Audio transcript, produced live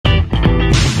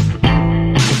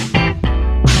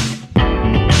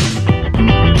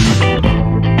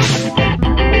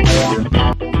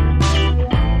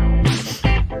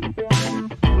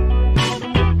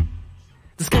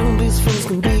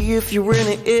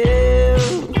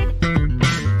live.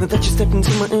 Now that you stepped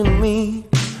into my enemy,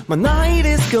 my night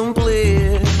is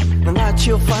complete. Now that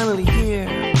you're finally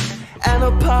here and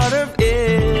a part of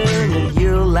it,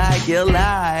 you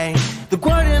lie, the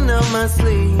guardian of my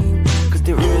sleep. Cause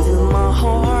there is in my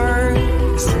heart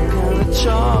some kind of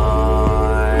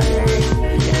charge.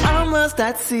 I must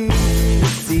not see,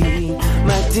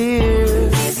 my dear.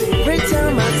 Every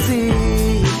time I see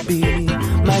you be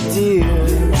my dear,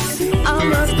 I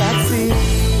must not see,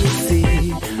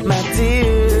 my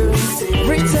dear.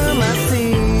 Every time I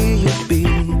see you be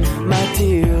my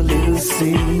dear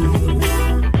Lucy. You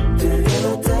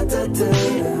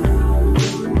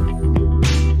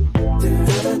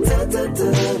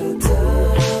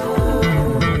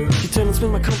turn and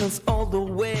spin my confidence all the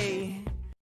way.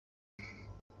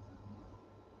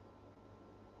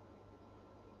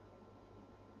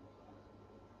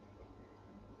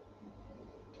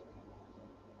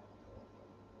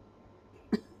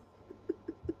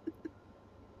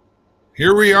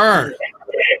 Here we are.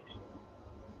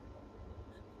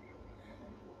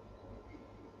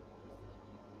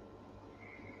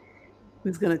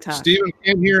 Who's going to talk? Stephen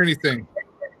can't hear anything.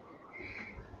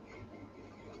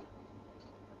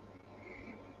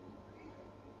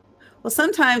 Well,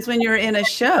 sometimes when you're in a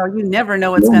show, you never know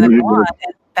what's going to go on.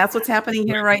 And that's what's happening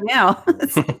here right now.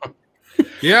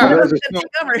 Yeah.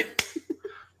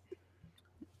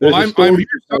 Well,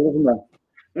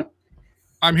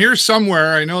 I'm here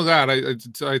somewhere. I know that.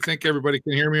 I think everybody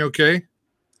can hear me okay?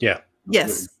 Yeah.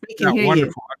 Yes, we can hear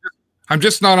wonderful. you. I'm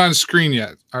just not on screen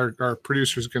yet. Our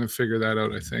producer's going to figure that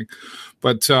out, I think.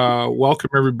 But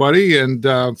welcome, everybody. And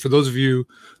for those of you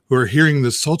who are hearing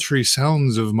the sultry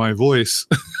sounds of my voice,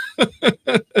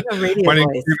 radio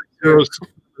voice.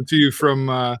 To you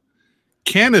from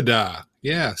Canada.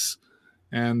 Yes.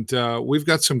 And we've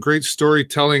got some great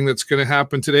storytelling that's going to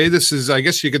happen today. This is, I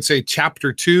guess you could say,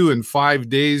 chapter 2 in 5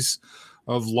 days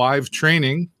of live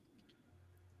training.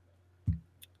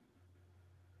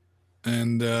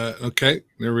 And okay,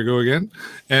 there we go again.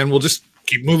 And we'll just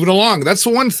keep moving along. That's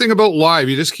the one thing about live.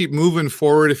 You just keep moving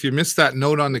forward. If you miss that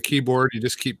note on the keyboard, you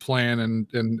just keep playing, and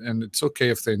it's okay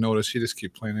if they notice. You just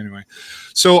keep playing anyway.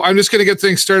 So I'm just going to get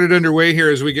things started underway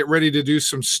here as we get ready to do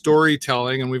some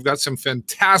storytelling. And we've got some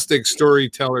fantastic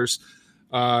storytellers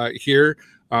here.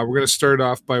 We're going to start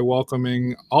off by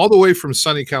welcoming all the way from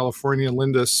sunny California,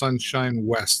 Lynda Sunshine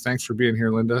West. Thanks for being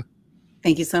here, Lynda.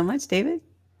 Thank you so much, David.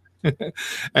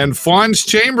 And Fonz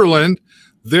Chamberlain,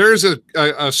 there's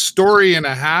a story and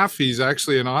a half. He's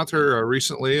actually an author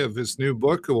recently of his new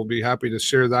book. We'll be happy to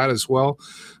share that as well.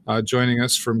 Joining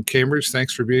us from Cambridge.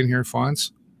 Thanks for being here, Fonz.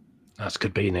 That's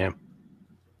good being here.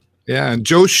 Yeah, and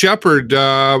Joe Sheppard.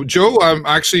 Joe,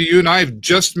 actually, you and I have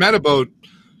just met about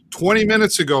 20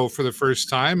 minutes ago for the first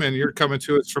time, and you're coming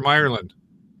to us from Ireland.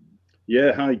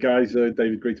 Yeah, hi guys,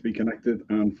 David, great to be connected,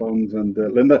 and Fonz and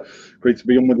Lynda, great to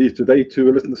be on with you today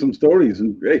to listen to some stories.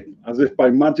 And hey, as if by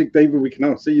magic, David, we can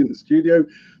now see you in the studio.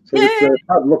 So it's,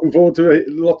 looking forward to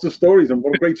lots of stories, and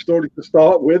what a great story to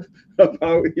start with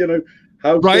about,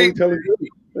 how storytelling is.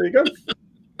 There you go.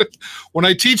 When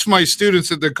I teach my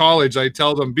students at the college, I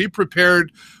tell them, be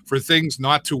prepared for things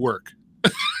not to work.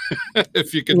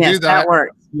 If you can do that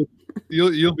works.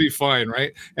 You'll be fine,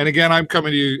 right? And again, I'm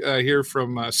coming to you here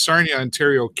from Sarnia,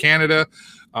 Ontario, Canada,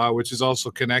 which is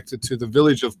also connected to the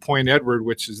village of Point Edward,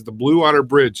 which is the Blue Water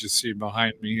Bridge you see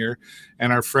behind me here,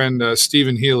 and our friend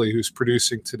Stephen Healey, who's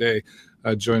producing today,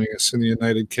 joining us in the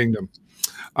United Kingdom.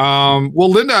 Well,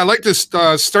 Lynda, I'd like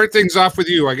to start things off with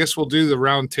you. I guess we'll do the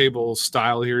round table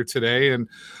style here today, and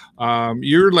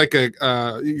you're like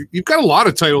you've got a lot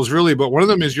of titles really, but one of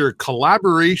them is you're a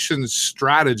collaboration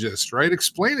strategist, right?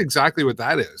 Explain exactly what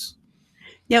that is.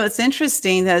 Yeah, it's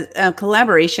interesting that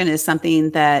collaboration is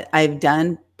something that I've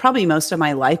done probably most of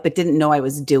my life, but didn't know I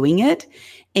was doing it.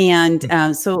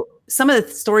 And so some of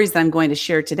the stories that I'm going to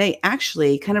share today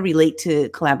actually kind of relate to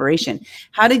collaboration.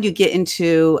 How did you get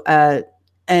into a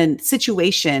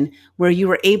situation where you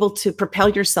were able to propel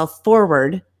yourself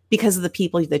forward because of the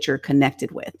people that you're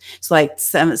connected with? So like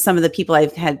some of the people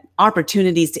I've had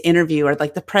opportunities to interview are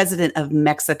like the president of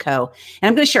Mexico. And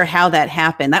I'm going to share how that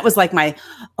happened. That was like my,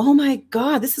 oh my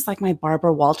God, this is like my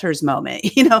Barbara Walters moment,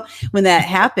 when that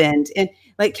happened. And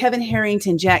like Kevin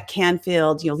Harrington, Jack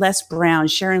Canfield, Les Brown,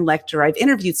 Sharon Lecter. I've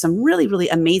interviewed some really, really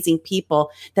amazing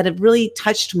people that have really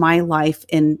touched my life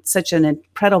in such an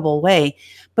incredible way.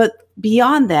 But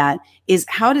beyond that is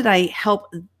how did I help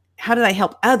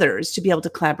others to be able to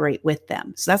collaborate with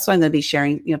them? So that's why I'm going to be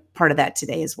sharing, part of that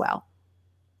today as well.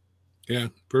 Yeah,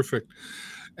 perfect.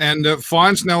 And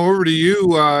Fonz, now over to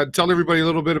you. Tell everybody a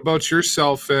little bit about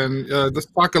yourself, and let's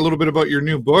talk a little bit about your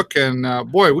new book.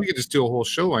 And boy, we could just do a whole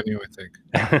show on you, I think.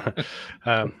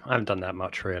 I haven't done that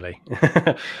much, really.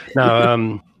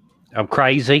 No, I'm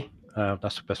crazy.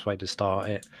 That's the best way to start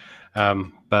it.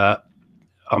 But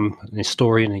I'm an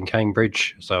historian in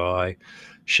Cambridge, so I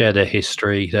share the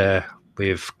history there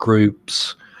with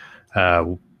groups,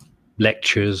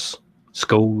 lectures,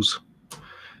 schools,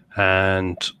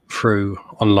 and through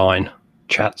online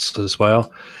chats as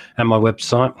well, and my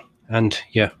website. And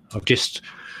yeah, I've just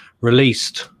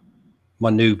released my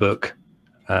new book,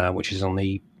 which is on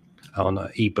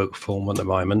ebook form at the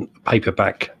moment,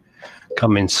 paperback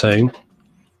coming soon,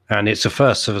 and it's the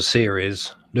first of a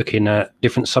series looking at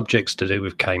different subjects to do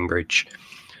with Cambridge.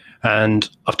 And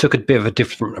I've took a bit of a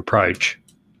different approach,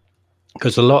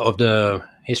 because a lot of the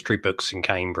history books in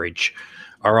Cambridge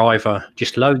are either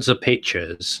just loads of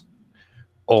pictures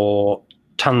or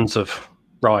tons of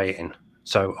writing.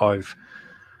 So I've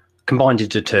combined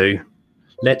the two.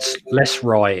 Less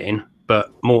writing,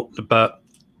 but more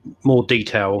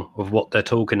detail of what they're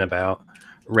talking about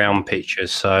around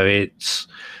pictures. So it's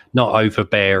not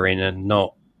overbearing and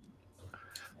not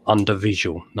under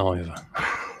visual neither.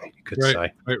 You could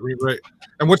say. Right.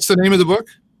 And what's the name of the book?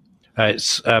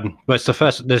 It's the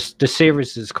first. The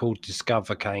series is called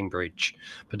Discover Cambridge,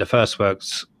 but the first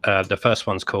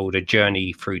one's called A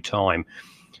Journey Through Time.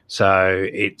 So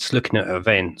it's looking at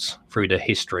events through the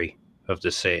history of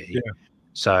the city. Yeah.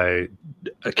 So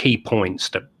key points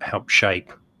that help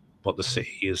shape what the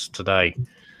city is today,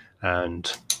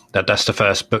 and that's the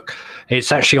first book.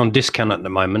 It's actually on discount at the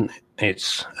moment.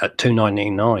 It's at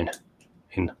 £2.99.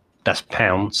 That's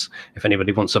pounds. If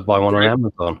anybody wants to buy one on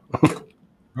Amazon.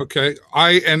 Okay,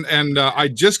 I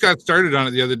just got started on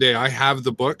it the other day. I have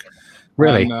the book.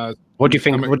 Really? And, what do you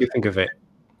think? What do you think of it?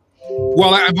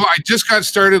 Well, I just got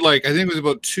started. Like, I think it was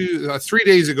about 3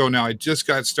 days ago now. I just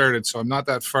got started, so I'm not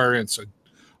that far in. So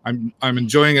I'm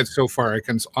enjoying it so far. I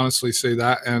can honestly say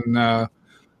that. And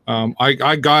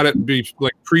I got it be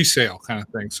like pre-sale kind of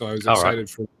thing. So I was excited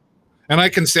for it. And I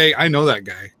can say I know that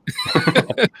guy.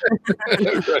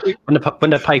 Right? When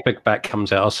the paperback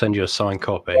comes out, I'll send you a signed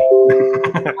copy.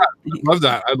 I'd love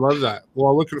that. I'd love that.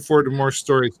 Well, looking forward to more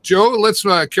stories. Joe, let's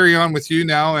carry on with you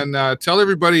now and tell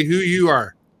everybody who you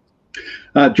are.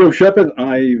 Joe Sheppard.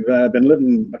 I've been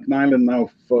living in Ireland now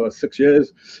for 6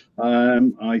 years.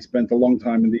 I spent a long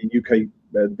time in the UK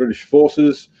British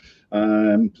Forces.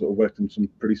 Sort of worked on some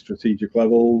pretty strategic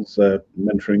levels,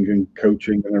 mentoring and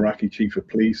coaching an Iraqi chief of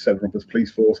police, setting up his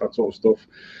police force, that sort of stuff.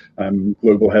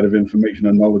 Global head of information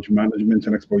and knowledge management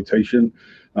and exploitation.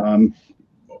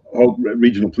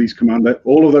 Regional police commander.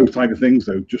 All of those type of things,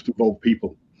 though, just involve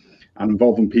people and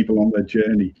involving people on their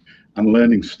journey and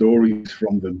learning stories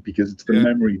from them, because it's the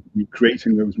memory,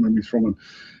 creating those memories from them.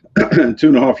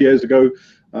 2.5 years ago,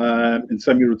 in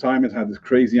semi-retirement, I had this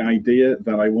crazy idea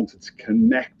that I wanted to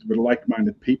connect with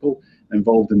like-minded people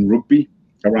involved in rugby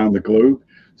around the globe.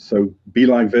 So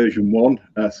BeLive version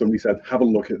 1, somebody said, have a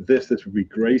look at this would be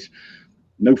great.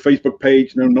 No Facebook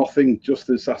page, no nothing, just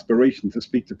this aspiration to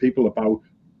speak to people about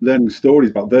learning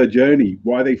stories about their journey,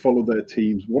 why they follow their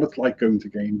teams, what it's like going to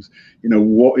games,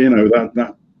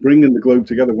 that bringing the globe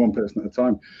together one person at a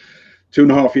time.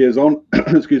 2.5 years on,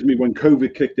 excuse me, when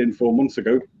COVID kicked in 4 months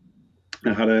ago,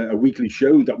 I had a weekly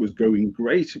show that was going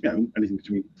great, anything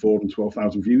between 4,000 and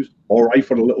 12,000 views. All right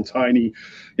for a little tiny,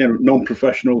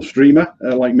 non-professional streamer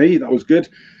like me. That was good.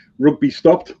 Rugby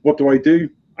stopped. What do?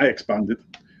 I expanded.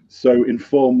 So in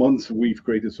 4 months, we've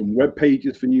created some web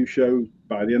pages for new shows.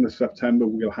 By the end of September,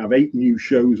 we'll have 8 new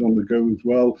shows on the go as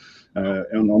well,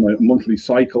 and on a monthly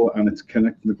cycle, and it's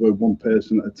connecting the globe one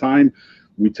person at a time.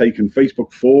 We've taken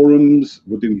Facebook forums.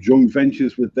 We're doing joint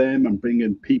ventures with them and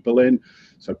bringing people in.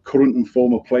 So current and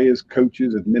former players,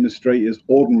 coaches, administrators,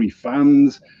 ordinary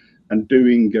fans, and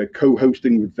doing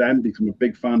co-hosting with them, because I'm a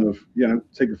big fan of,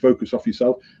 take the focus off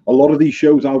yourself. A lot of these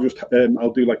shows I'll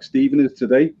do like Stephen is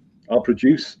today. I'll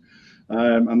produce,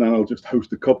 and then I'll just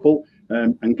host a couple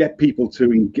and get people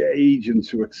to engage and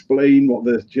to explain what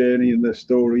their journey and their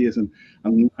story is, and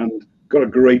got a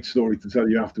great story to tell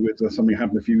you afterwards. That's something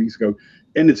happened a few weeks ago,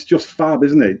 and it's just fab,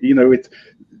 isn't it? It's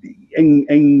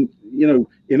in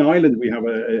Ireland we have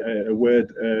a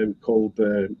word called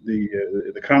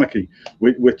the Cranachy,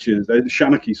 which is the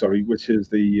Shanachie, sorry, which is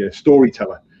the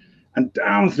storyteller. And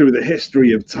down through the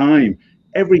history of time,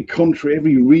 every country,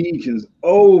 every region's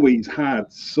always had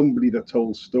somebody that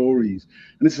told stories,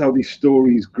 and this is how these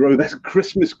stories grow. That's a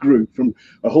Christmas group from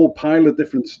a whole pile of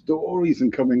different stories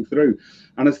and coming through,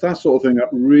 and it's that sort of thing that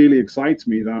really excites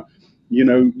me. That you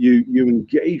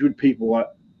engage with people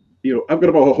that you know, I've got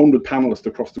about 100 panelists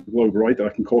across the globe, right, that I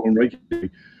can call on regularly.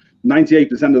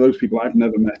 98% of those people I've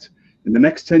never met. In the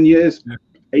next 10 years,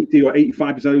 80 or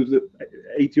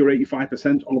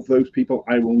 85% of those people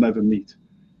I will never meet.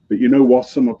 But you know what?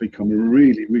 Some have become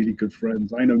really, really good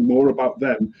friends. I know more about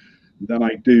them than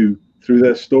I do through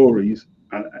their stories.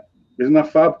 And isn't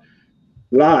that fab?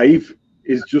 Live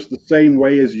is just the same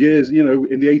way as years, you know,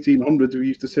 in the 1800s, we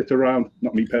used to sit around,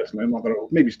 not me personally, I'm not that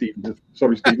old, maybe Stephen,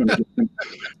 sorry, Stephen,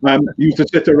 used to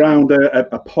sit around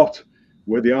a pot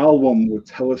where the owl one would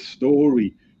tell a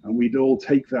story, and we'd all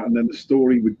take that, and then the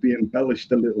story would be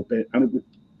embellished a little bit, and it would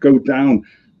go down.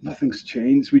 Nothing's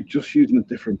changed. We're just using a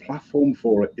different platform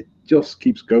for it. It just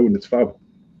keeps going. It's fab.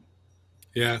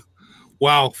 Yeah.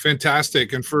 Wow,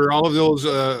 fantastic. And for all of those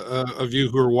of you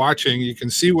who are watching, you can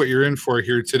see what you're in for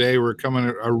here today. We're coming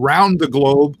around the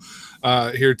globe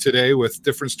here today with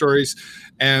different stories.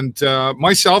 And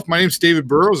myself, my name's David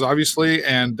Burrows, obviously,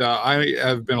 and I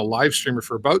have been a live streamer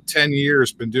for about 10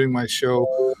 years, been doing my show,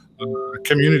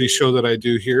 community show that I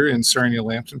do here in Sarnia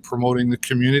Lambton, promoting the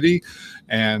community,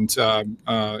 and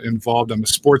involved. I'm a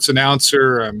sports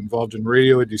announcer. I'm involved in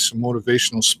radio. I do some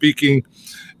motivational speaking,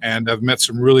 and I've met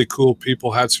some really cool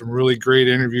people, had some really great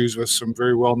interviews with some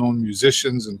very well-known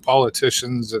musicians and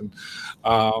politicians. And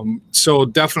so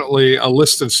definitely a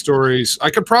list of stories. I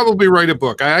could probably write a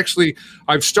book.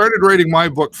 I've started writing my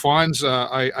book, Fonz.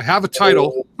 I have a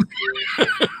title.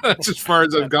 That's as far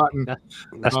as I've gotten.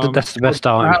 That's the best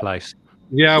starting place.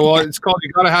 Yeah, well, it's called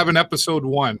You Gotta Have an Episode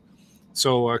 1.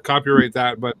 So copyright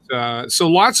that. But so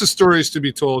lots of stories to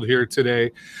be told here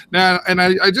today. Now, and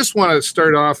I just want to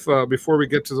start off before we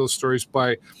get to those stories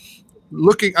by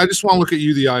looking. I just want to look at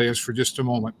you, the audience, for just a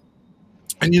moment.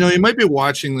 And, you know, you might be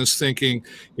watching this thinking,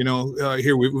 you know,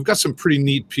 here we've got some pretty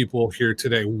neat people here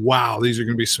today. Wow, these are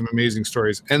going to be some amazing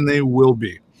stories. And they will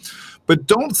be. But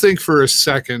don't think for a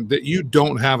second that you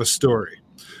don't have a story,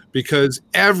 because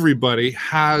everybody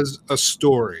has a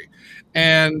story.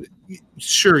 And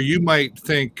sure, you might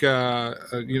think,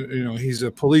 you know, he's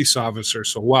a police officer,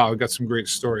 so wow, I've got some great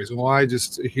stories. Well, I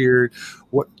just hear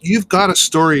what you've got a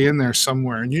story in there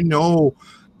somewhere, and you know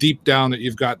deep down that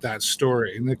you've got that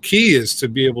story. And the key is to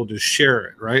be able to share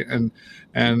it, right?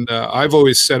 And I've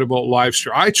always said about live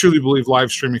stream, I truly believe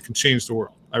live streaming can change the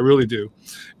world. I really do.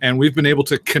 And we've been able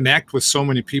to connect with so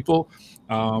many people.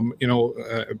 You know,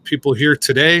 people here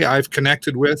today I've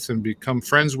connected with and become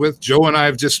friends with. Joe and I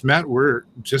have just met. We're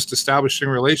just establishing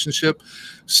a relationship.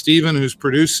 Stephen, who's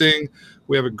producing,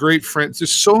 we have a great friend.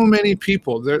 There's so many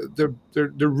people. There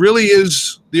really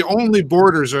is, the only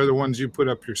borders are the ones you put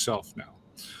up yourself now.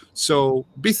 So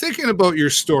be thinking about your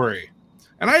story.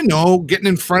 And I know getting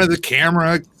in front of the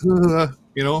camera,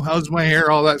 you know, how's my hair,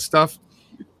 all that stuff.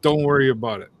 Don't worry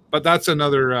about it. But that's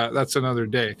another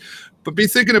day. But be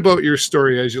thinking about your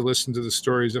story as you listen to the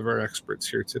stories of our experts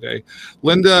here today.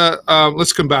 Lynda,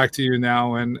 let's come back to you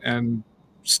now and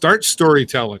start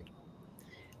storytelling.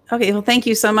 Okay, well, thank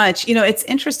you so much. You know, it's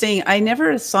interesting. I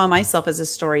never saw myself as a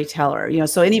storyteller. You know,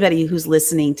 so anybody who's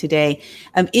listening today,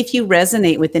 if you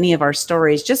resonate with any of our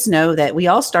stories, just know that we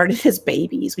all started as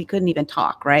babies. We couldn't even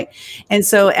talk, right? And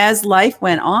so as life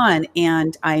went on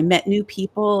and I met new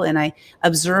people and I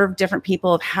observed different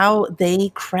people of how they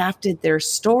crafted their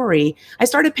story, I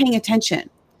started paying attention.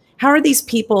 How are these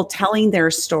people telling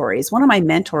their stories? One of my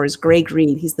mentors, Greg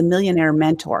Reed, he's the Millionaire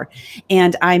Mentor.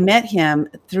 And I met him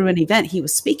through an event he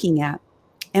was speaking at.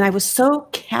 And I was so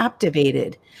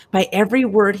captivated by every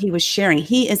word he was sharing.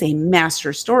 He is a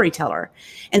master storyteller.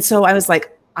 And so I was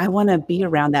like, I want to be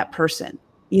around that person,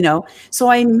 you know? So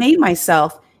I made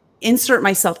myself insert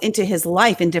myself into his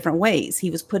life in different ways. He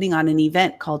was putting on an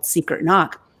event called Secret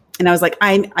Knock. And I was like,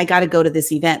 I got to go to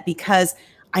this event because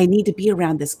I need to be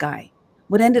around this guy.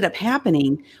 What ended up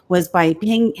happening was by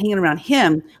hanging around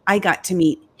him, I got to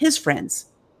meet his friends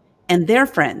and their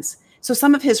friends. So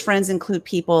some of his friends include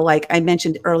people like I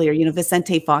mentioned earlier, you know,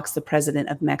 Vicente Fox, the president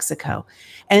of Mexico.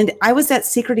 And I was at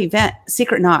Secret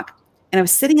Knock, and I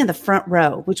was sitting in the front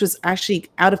row, which was actually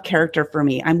out of character for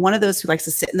me. I'm one of those who likes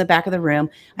to sit in the back of the room.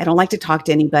 I don't like to talk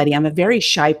to anybody. I'm a very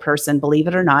shy person, believe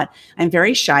it or not. I'm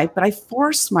very shy, but I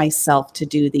force myself to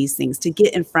do these things, to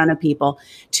get in front of people,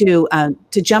 to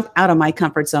jump out of my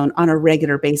comfort zone on a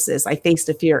regular basis. I faced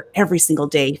a fear every single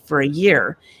day for a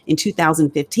year in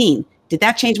 2015. Did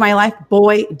that change my life?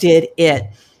 Boy, did it.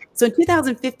 So in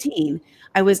 2015,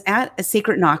 I was at a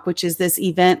Secret Knock, which is this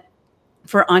event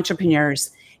for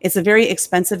entrepreneurs. It's a very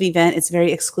expensive event. It's a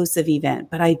very exclusive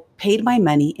event, but I paid my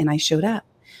money and I showed up.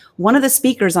 One of the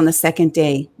speakers on the second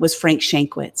day was Frank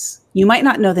Shankwitz. You might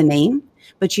not know the name,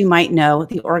 but you might know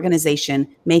the organization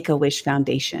Make-A-Wish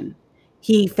Foundation.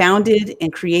 He founded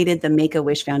and created the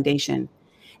Make-A-Wish Foundation.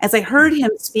 As I heard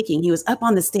him speaking, he was up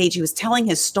on the stage. He was telling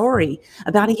his story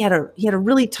about he had a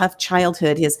really tough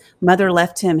childhood. His mother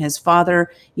left him, his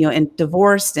father, and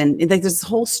divorced, and like this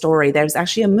whole story. There's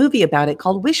actually a movie about it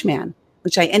called Wishman,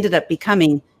 which I ended up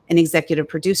becoming an executive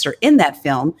producer in that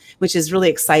film, which is really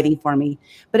exciting for me.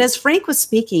 But as Frank was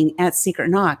speaking at Secret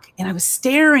Knock, and I was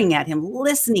staring at him,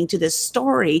 listening to this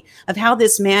story of how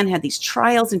this man had these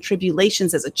trials and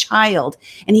tribulations as a child,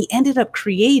 and he ended up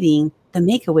creating the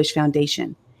Make-A-Wish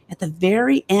Foundation. At the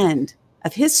very end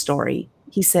of his story,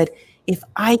 he said, if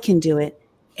I can do it,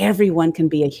 everyone can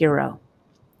be a hero.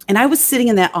 And I was sitting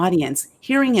in that audience,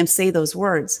 hearing him say those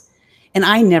words. And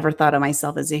I never thought of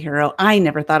myself as a hero. I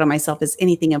never thought of myself as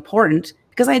anything important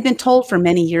because I had been told for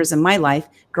many years in my life,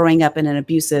 growing up in an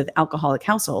abusive alcoholic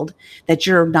household, that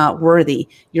you're not worthy,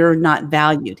 you're not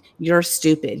valued, you're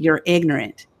stupid, you're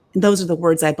ignorant. And those are the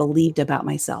words I believed about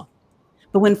myself.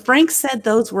 But when Frank said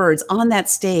those words on that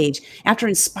stage, after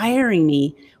inspiring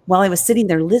me while I was sitting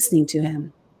there listening to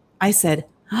him, I said,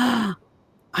 I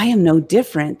am no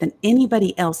different than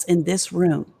anybody else in this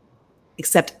room,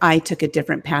 except I took a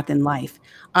different path in life.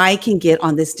 I can get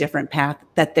on this different path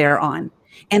that they're on.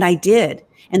 And I did.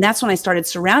 And that's when I started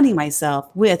surrounding myself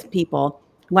with people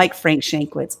like Frank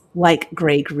Shankwitz, like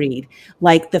Greg Reed,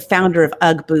 like the founder of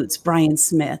UGG Boots, Brian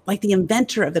Smith, like the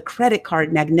inventor of the credit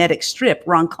card magnetic strip,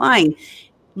 Ron Klein.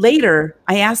 Later,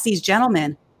 I asked these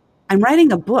gentlemen, I'm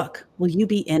writing a book. Will you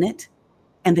be in it?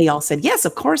 And they all said, yes,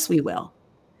 of course we will.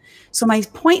 So my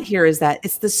point here is that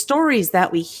it's the stories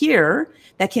that we hear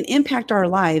that can impact our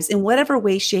lives in whatever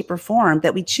way, shape, or form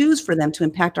that we choose for them to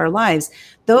impact our lives.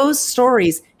 Those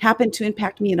stories happen to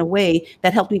impact me in a way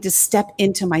that helped me to step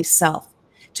into myself,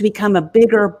 to become a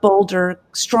bigger, bolder,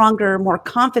 stronger, more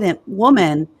confident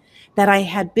woman that I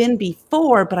had been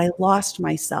before, but I lost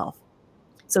myself.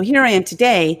 So here I am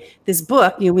today. This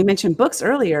book, we mentioned books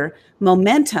earlier,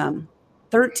 Momentum,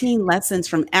 13 Lessons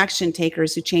from Action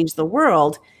Takers Who Changed the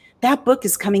World. That book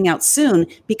is coming out soon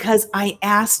because I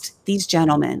asked these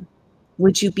gentlemen,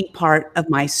 would you be part of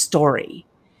my story?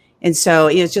 And so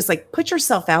it's just like, put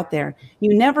yourself out there.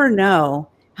 You never know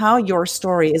how your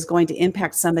story is going to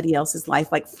impact somebody else's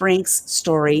life. Like Frank's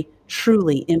story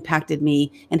truly impacted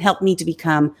me and helped me to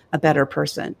become a better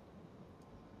person.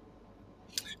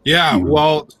 Yeah,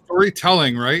 well,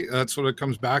 storytelling, right? That's what it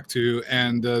comes back to.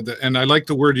 And and I like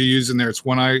the word you use in there. It's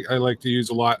one I like to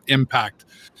use a lot, impact.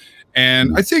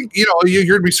 And I think, you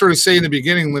heard me sort of say in the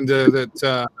beginning, Lynda,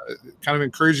 that kind of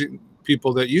encouraging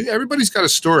people that everybody's got a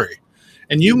story.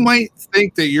 And you might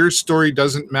think that your story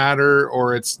doesn't matter,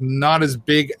 or it's not as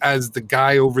big as the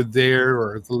guy over there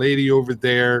or the lady over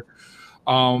there.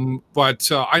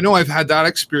 But I know I've had that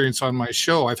experience on my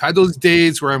show. I've had those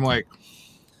days where I'm like,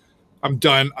 I'm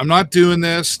done. I'm not doing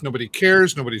this. Nobody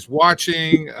cares. Nobody's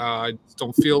watching. I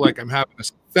don't feel like I'm having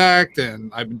this effect.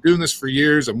 And I've been doing this for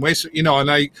years. I'm wasting,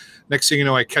 and next thing you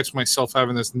know, I catch myself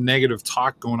having this negative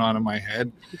talk going on in my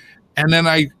head. And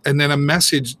then a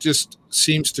message just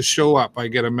seems to show up. I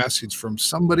get a message from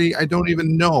somebody I don't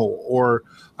even know, or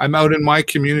I'm out in my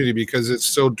community because it's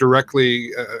so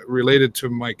directly related to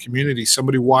my community.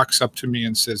 Somebody walks up to me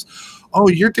and says, oh,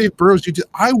 you're Dave Burrows.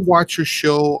 I watch your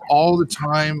show all the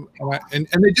time. And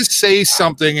they just say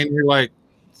something and you're like,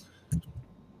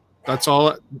 that's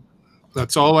all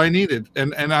I needed.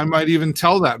 And I might even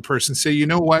tell that person, say, you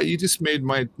know what, you just made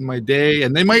my day.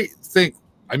 And they might think,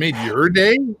 I made your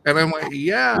day? And I'm like,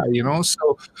 yeah,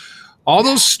 so all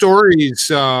those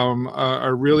stories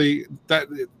are really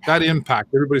that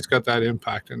impact. Everybody's got that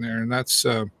impact in there. And that's,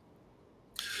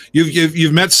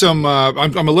 You've met some. I'm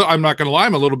not going to lie.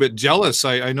 I'm a little bit jealous.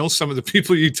 I know some of the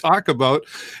people you talk about,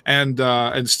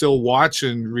 and still watch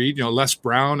and read. Les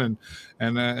Brown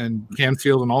and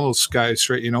Canfield and all those guys,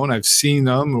 right? And I've seen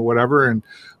them or whatever. And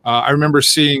I remember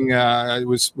seeing it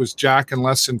was Jack and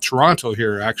Les in Toronto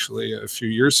here actually a few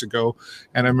years ago,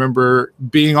 and I remember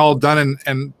being all done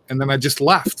and then I just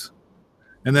left.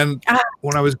 And then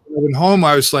when I was going home,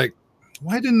 I was like,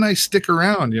 why didn't I stick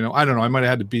around? I don't know. I might have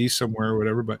had to be somewhere or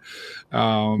whatever. But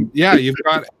yeah, you've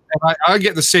got. And I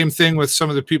get the same thing with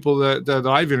some of the people that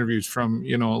I've interviewed from.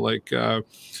 Like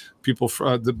people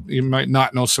from you might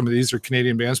not know some of these are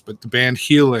Canadian bands, but the band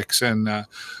Helix and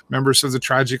members of the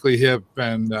Tragically Hip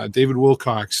and David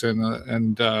Wilcox and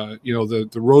the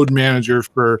road manager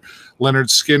for Leonard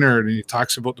Skinner, and he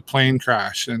talks about the plane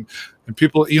crash and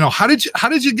people. How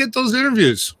did you get those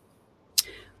interviews?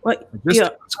 Well, yeah,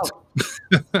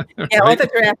 all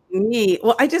that you're asking me.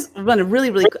 Well, I just want to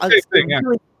really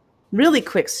really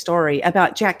quick story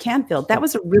about Jack Canfield. That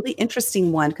was a really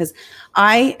interesting one because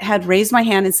I had raised my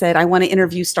hand and said, I want to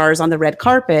interview stars on the red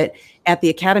carpet at the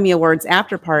Academy Awards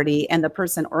after party. And the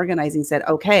person organizing said,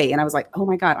 okay. And I was like, oh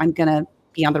my God, I'm going to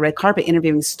be on the red carpet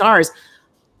interviewing stars.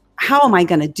 How am I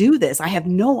going to do this? I have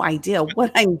no idea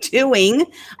what I'm doing.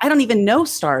 I don't even know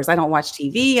stars. I don't watch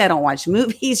TV. I don't watch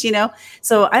movies, you know,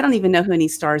 so I don't even know who any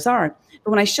stars are.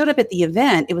 But when I showed up at the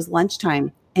event, it was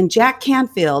lunchtime and Jack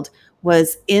Canfield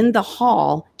was in the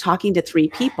hall talking to 3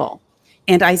 people.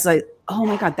 And I was like, oh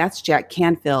my God, that's Jack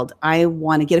Canfield. I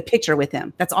want to get a picture with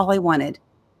him. That's all I wanted.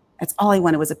 That's all I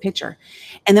wanted was a picture.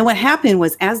 And then what happened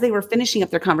was as they were finishing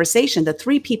up their conversation, the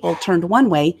 3 people turned one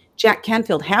way. Jack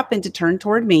Canfield happened to turn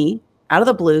toward me out of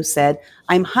the blue, said,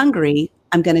 I'm hungry.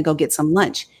 I'm going to go get some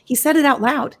lunch. He said it out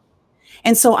loud.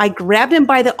 And so I grabbed him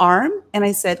by the arm and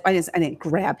I said, I didn't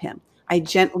grab him. I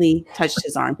gently touched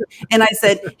his arm and I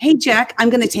said, hey, Jack, I'm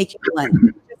going to take you to lunch.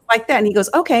 Just like that. And he goes,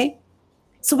 okay.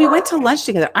 So we went to lunch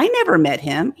together. I never met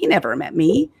him. He never met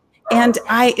me. And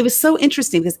it was so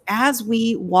interesting because as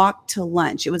we walked to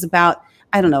lunch, it was about,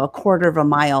 I don't know, a quarter of a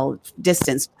mile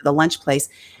distance to the lunch place.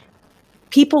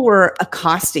 People were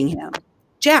accosting him.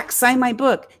 Jack, sign my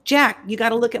book. Jack, you got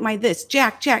to look at my this.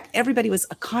 Jack, everybody was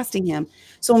accosting him.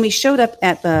 So when we showed up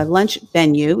at the lunch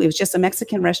venue, it was just a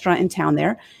Mexican restaurant in town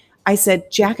there. I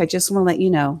said, Jack, I just want to let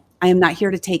you know, I am not here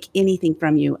to take anything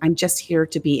from you. I'm just here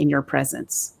to be in your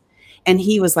presence. And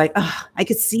he was like, oh, I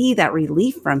could see that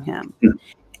relief from him.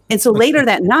 And so later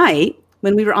that night,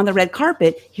 when we were on the red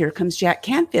carpet, here comes Jack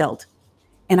Canfield.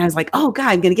 And I was like, oh God,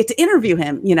 I'm going to get to interview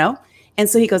him, you know? And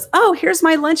so he goes, oh, here's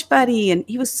my lunch buddy. And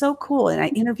he was so cool. And I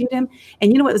interviewed him.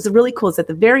 And you know what was really cool is at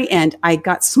the very end, I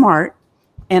got smart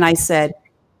and I said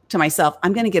to myself,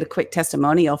 I'm going to get a quick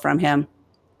testimonial from him.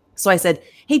 So I said,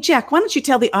 hey, Jack, why don't you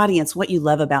tell the audience what you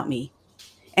love about me?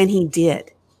 And he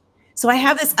did. So I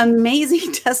have this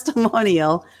amazing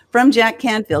testimonial from Jack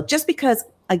Canfield just because,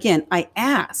 again, I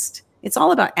asked. It's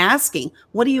all about asking.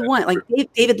 What do you want? Like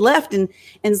David left and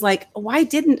is like, why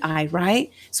didn't I?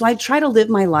 Right. So I try to live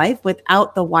my life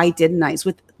without the why didn't I's,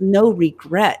 with no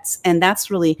regrets. And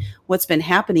that's really what's been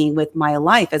happening with my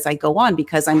life as I go on,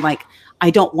 because I'm like,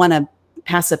 I don't want to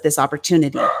pass up this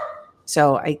opportunity.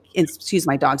 So excuse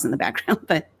my dogs in the background,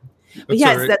 but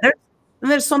yeah, right.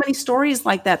 There's so many stories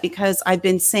like that because I've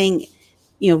been saying,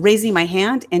 you know, raising my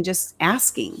hand and just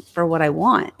asking for what I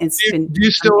want. Do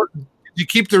you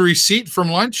keep the receipt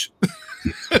from lunch?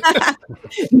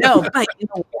 No, but you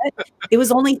know what? It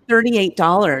was only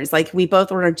 $38. Like we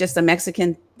both ordered just a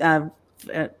Mexican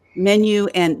menu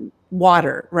and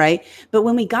water, right? But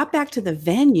when we got back to the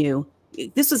venue,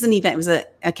 this was an event. It was an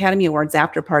Academy Awards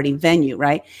after party venue,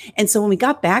 right? And so when we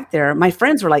got back there, my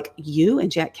friends were like, you and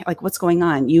Jack, like, what's going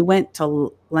on? You went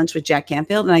to lunch with Jack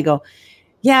Canfield? And I go,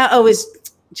 yeah, oh, it was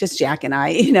just Jack and I,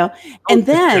 you know? And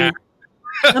then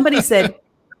somebody said,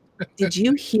 did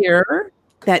you hear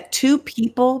that 2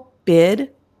 people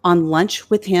bid on lunch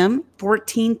with him,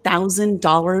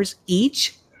 $14,000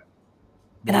 each?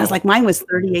 And I was like, mine was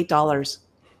 $38.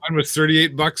 Mine was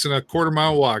 $38 and a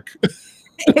quarter-mile walk.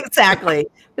 Exactly.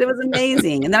 But it was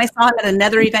amazing. And then I saw him at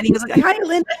another event. He was like, hi,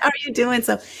 Lynda, how are you doing?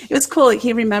 So it was cool.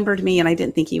 He remembered me, and I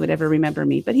didn't think he would ever remember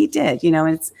me, but he did, you know,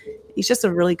 and he's just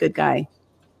a really good guy.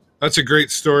 That's a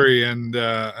great story, and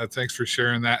thanks for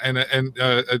sharing that. And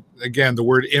again, the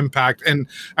word impact, and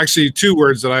actually 2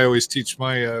 words that I always teach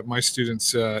my my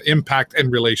students: impact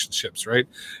and relationships. Right?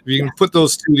 If you can put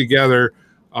those 2 together,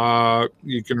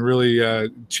 you can really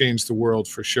change the world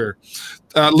for sure.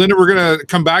 Lynda, we're going to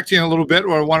come back to you in a little bit.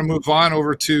 I want to move on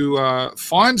over to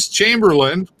Fonz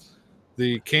Chamberlain,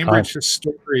 the Cambridge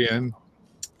historian.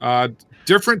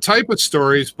 Different type of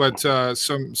stories, but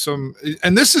some,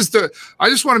 and this is I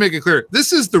just want to make it clear,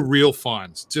 this is the real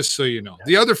Fonz, just so you know.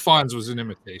 The other Fonz was an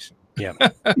imitation. Yeah.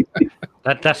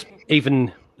 that's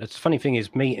the funny thing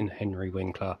is meeting Henry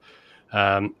Winkler,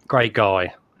 great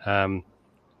guy. And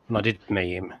I did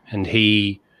meet him, and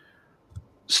he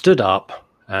stood up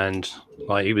and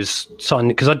like he was signing,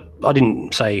 because I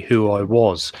didn't say who I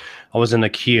was. I was in a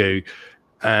queue,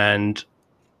 and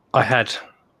I had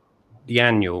the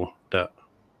annual that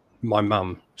my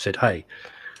mum said, hey,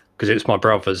 because it was my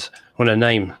brother's, I want to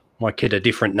name my kid a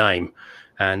different name.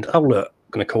 And, oh, look,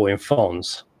 I'm going to call him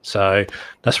Fonz. So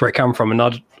that's where it came from. And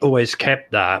I'd always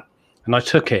kept that. And I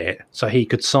took it so he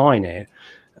could sign it.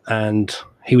 And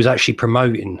he was actually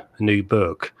promoting a new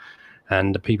book.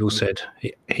 And the people said,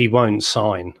 he won't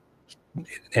sign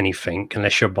anything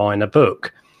unless you're buying a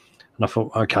book. And I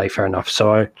thought, okay, fair enough.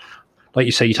 So like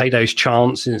you say, you take those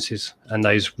chances and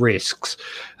those risks.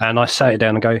 And I sat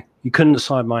down and go, you couldn't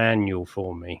sign my annual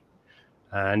for me.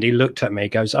 And he looked at me,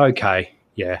 goes, okay,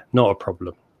 yeah, not a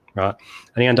problem, right?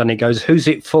 And he undone it, goes, who's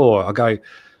it for? I go,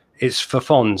 it's for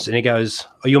Fonz. And he goes,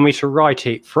 oh, you want me to write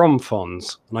it from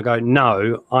Fonz? And I go,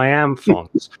 no, I am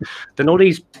Fonz. Then all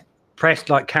these press,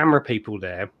 like camera people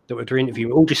there that were doing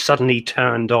interview all just suddenly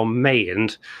turned on me.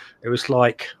 And it was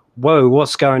like, whoa,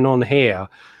 what's going on here?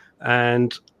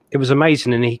 And it was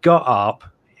amazing. And he got up,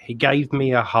 he gave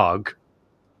me a hug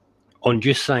on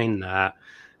just saying that.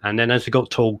 And then as we got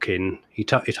talking, he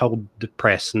told the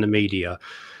press and the media,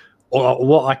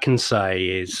 what I can say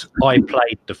is I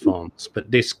played the Fonz, but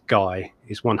this guy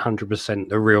is 100%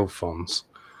 the real Fonz.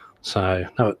 So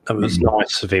that was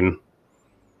nice of him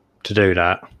to do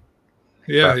that.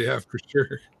 Yeah, yeah, for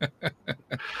sure.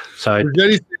 So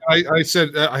I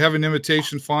said I have an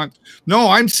imitation Fonz. No,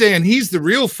 I'm saying he's the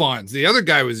real Fonz. The other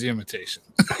guy was the imitation.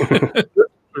 The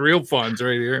real Fonz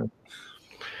right here.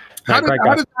 How did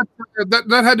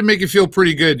that had to make you feel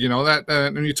pretty good, you know, that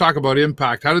when you talk about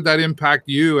impact, how did that impact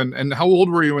you, and how old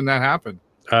were you when that happened?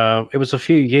 It was a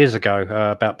few years ago,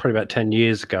 probably about 10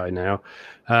 years ago now.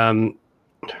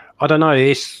 I don't know.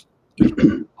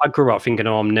 I grew up thinking,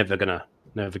 oh, I'm never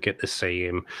get to see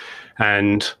him,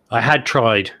 and I had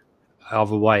tried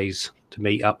other ways to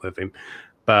meet up with him,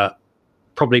 but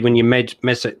probably when you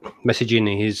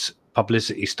messaging his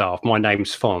publicity staff, my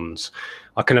name's Fonz,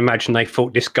 I can imagine they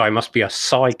thought this guy must be a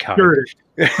psycho. Sure.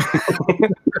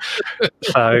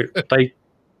 So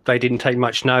they didn't take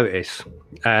much notice,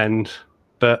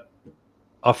 but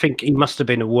I think he must have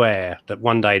been aware that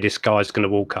one day this guy's going to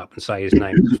walk up and say his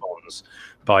name is Fonz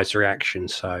by his reaction.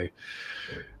 So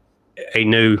he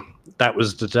knew that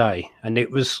was the day, and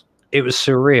it was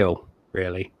surreal,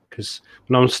 really, because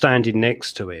when I'm standing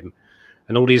next to him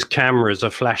and all these cameras are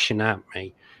flashing at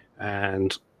me,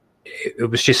 and it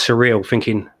was just surreal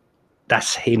thinking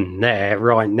that's him there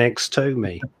right next to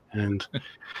me. And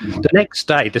the next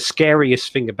day, the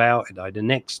scariest thing about it, though, the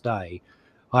next day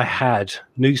I had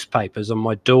newspapers on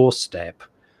my doorstep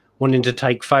wanting to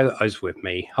take photos with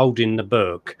me, holding the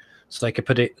book so they could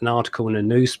put an article in a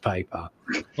newspaper.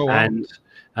 Oh, wow.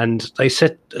 And they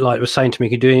said, like, were saying to me,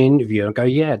 can you do an interview? And I go,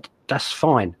 yeah, that's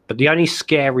fine. But the only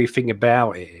scary thing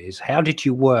about it is, how did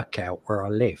you work out where I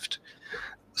lived?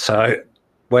 So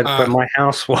where my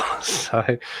house was,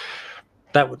 so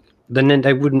then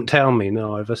they wouldn't tell me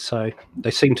neither. So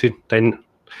they seem to, then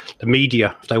the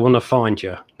media, if they want to find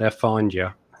you, they'll find you.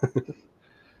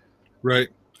 Right.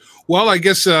 Well, I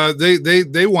guess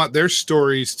they want their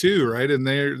stories too, right? And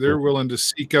they're willing to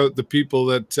seek out the people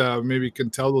that maybe can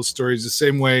tell those stories the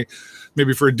same way,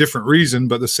 maybe for a different reason,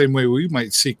 but the same way we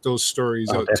might seek those stories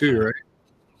out definitely. Too, right?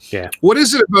 Yeah. What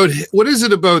is it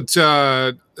about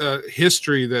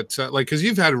history that like, because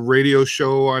you've had a radio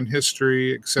show on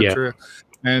history, etc.,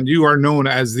 and you are known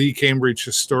as the Cambridge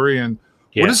historian.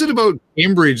 Yeah. What is it about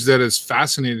Cambridge that has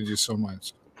fascinated you so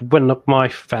much? When my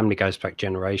family goes back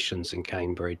generations in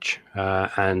Cambridge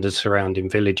and the surrounding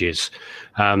villages,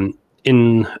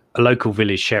 in a local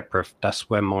village, Sheppard,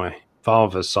 that's where my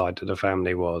father's side of the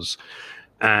family was.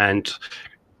 And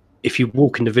if you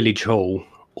walk in the village hall,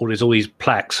 there's all these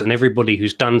plaques, and everybody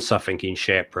who's done something in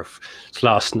Sheppard's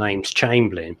last name's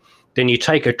Chamberlain. Then you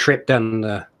take a trip down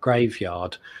the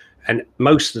graveyard, and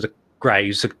most of the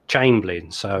graves are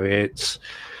Chamberlain. So it's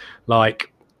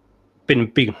like been a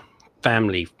big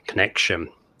family connection.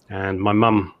 And my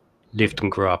mum lived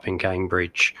and grew up in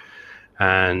Cambridge,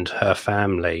 and her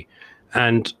family.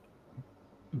 And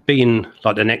being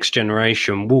like the next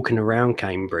generation, walking around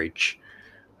Cambridge,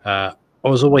 I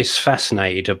was always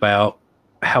fascinated about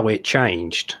how it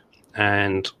changed.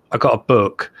 And I got a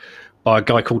book by a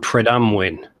guy called Fred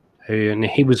Unwin, and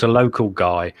he was a local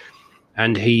guy,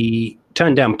 and he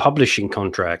turned down publishing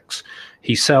contracts.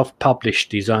 He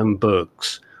self-published his own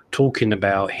books talking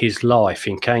about his life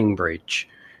in Cambridge,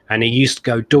 and he used to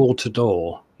go door to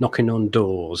door, knocking on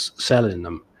doors, selling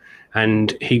them,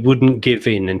 and he wouldn't give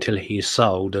in until he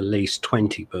sold at least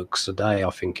 20 books a day, I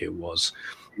think it was.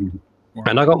 Wow.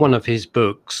 And I got one of his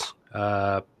books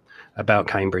about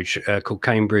Cambridge called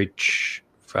Cambridge,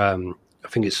 I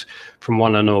think it's From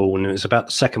One and All, and it was about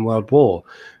the Second World War,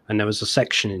 and there was a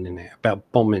section in it about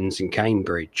bombings in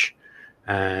Cambridge.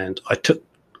 And I took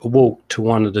a walk to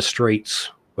one of the streets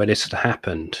where this had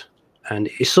happened, and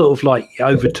it sort of like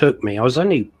overtook me. I was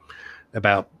only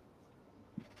about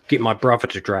getting my brother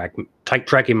to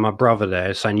dragging my brother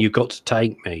there, saying, you've got to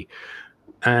take me.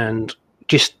 And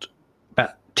just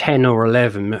about 10 or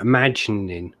 11,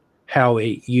 imagining how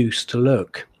it used to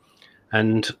look.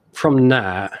 And from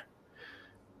that,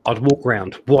 I'd walk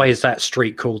around. Why is that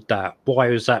street called that? Why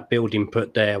was that building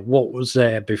put there? What was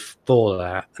there before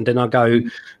that? And then I go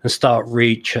and start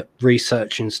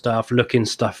researching stuff, looking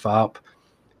stuff up.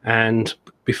 And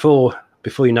before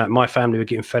you know it, my family were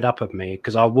getting fed up of me,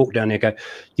 because I walk down there and go,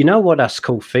 you know what, that's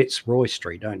called Fitzroy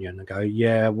Street, don't you? And I go,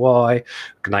 yeah, why?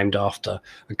 Named after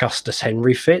Augustus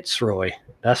Henry Fitzroy.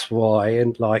 That's why.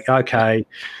 And like, okay.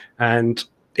 And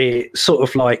it sort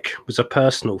of like was a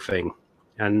personal thing.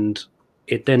 And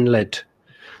it then led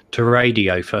to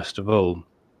radio, first of all.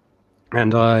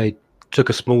 And I took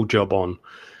a small job on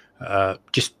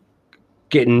just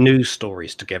getting news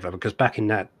stories together, because back in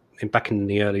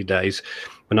the early days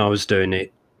when I was doing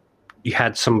it, you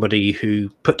had somebody who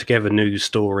put together news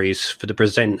stories for the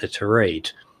presenter to read.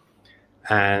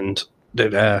 And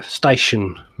the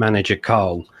station manager,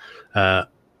 Carl,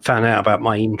 found out about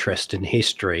my interest in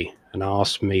history and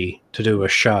asked me to do a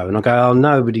show. And I go, oh,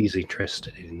 nobody's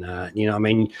interested in that. You know what I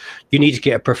mean? You need to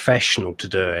get a professional to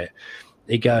do it.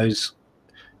 He goes,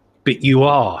 but you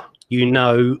are. You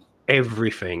know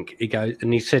everything. He goes,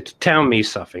 and he said, tell me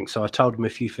something. So I told him a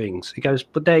few things. He goes,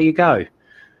 but there you go.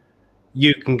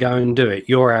 You can go and do it.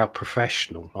 You're our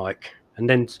professional. Like, and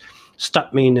then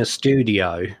stuck me in a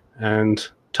studio and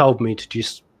told me to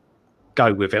just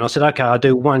go with it. And I said, okay, I'll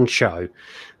do one show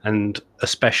and a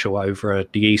special over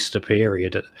the Easter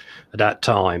period at that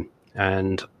time,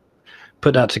 and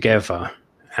put that together.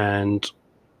 And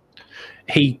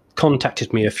he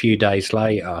contacted me a few days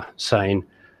later saying,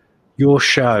 your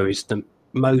show is the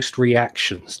most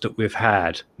reactions that we've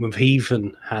had. We've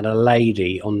even had a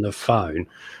lady on the phone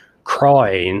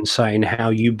crying, saying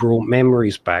how you brought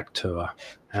memories back to her,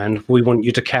 and we want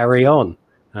you to carry on.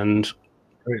 And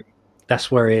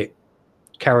that's where it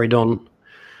carried on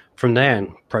from there,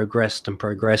 and progressed and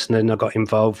progressed. And then I got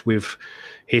involved with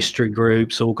history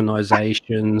groups,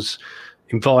 organisations,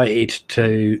 invited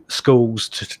to schools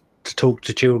to talk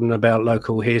to children about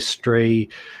local history,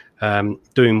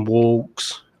 doing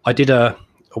walks. I did a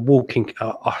walking.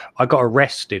 I got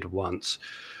arrested once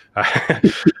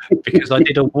because I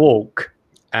did a walk,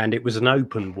 and it was an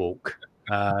open walk.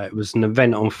 It was an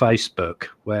event on Facebook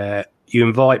where you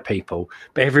invite people,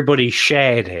 but everybody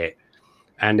shared it,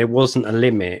 and there wasn't a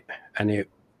limit, and it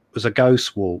was a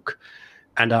ghost walk,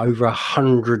 and over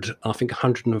 100, I think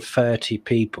 130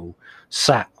 people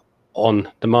sat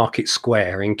on the Market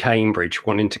Square in Cambridge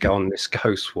wanting to go on this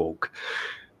ghost walk.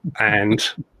 And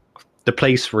the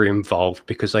police were involved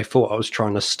because they thought I was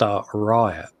trying to start a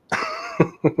riot.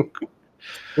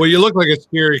 Well, you look like a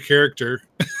scary character.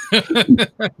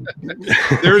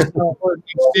 There's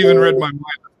Stephen read my mind.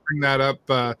 Bring that up.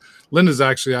 Lynda's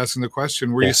actually asking the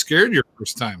question, were you scared your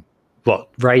first time? What,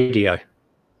 radio?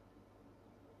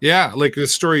 Yeah, like the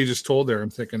story you just told there. I'm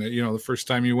thinking, the first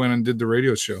time you went and did the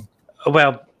radio show.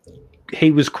 Well,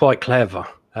 he was quite clever.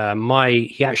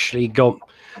 He actually got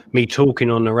me talking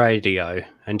on the radio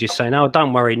and just saying, oh,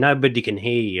 don't worry, nobody can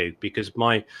hear you, because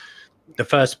the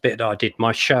first bit that I did,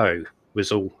 my show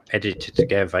was all edited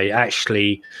together.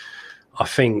 Actually, I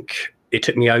think it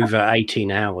took me over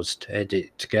 18 hours to edit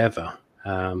it together.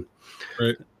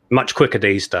 Right. Much quicker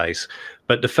these days.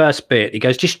 But the first bit, he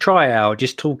goes, just try it out,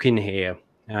 just talk in here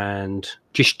and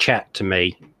just chat to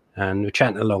me. And we're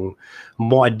chatting along.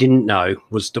 And what I didn't know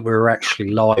was that we were actually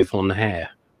live on air.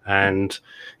 And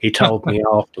he told me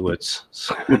afterwards.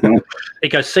 He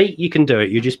goes, see, you can do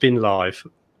it. You've just been live.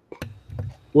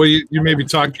 Well, you maybe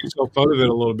talk yourself out of it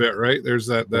a little bit, right? There's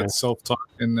that self-talk.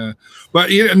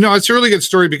 But it's a really good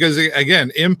story because,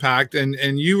 again, impact.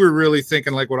 And you were really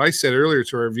thinking, like what I said earlier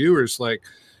to our viewers, like,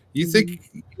 you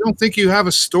don't think you have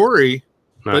a story,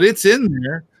 but it's in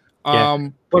there. Yeah.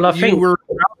 Well, I think you were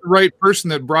the right person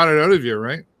that brought it out of you,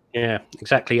 right? Yeah,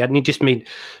 exactly. And you just mean,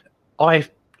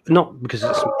 not because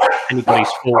it's anybody's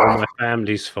fault or my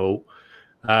family's fault.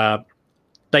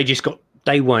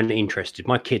 They weren't interested.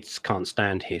 My kids can't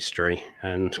stand history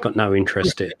and got no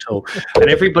interest in it at all. And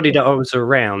everybody that I was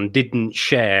around didn't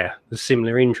share the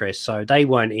similar interests, so they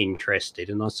weren't interested.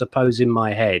 And I suppose in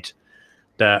my head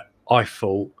that I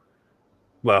thought,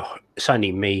 well, it's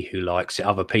only me who likes it.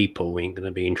 Other people ain't going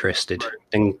to be interested.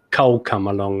 Then Cole come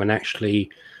along and actually,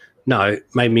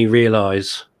 made me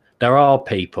realise there are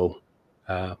people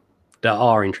that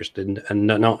are interested, and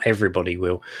not everybody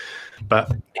will.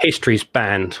 But history's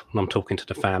banned. I'm talking to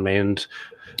the family, and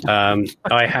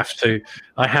I have to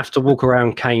walk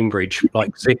around Cambridge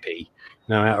like Zippy,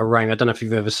 out of rain. I don't know if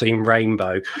you've ever seen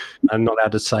Rainbow. I'm not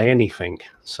allowed to say anything.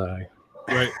 So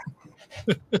right.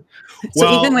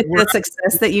 So even with the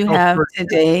success that you have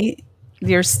today,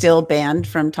 you're still banned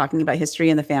from talking about history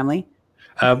in the family?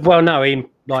 Well, no,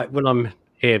 like when I'm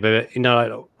here, but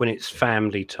when it's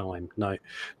family time, no.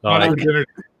 Like,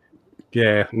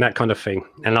 yeah, and that kind of thing.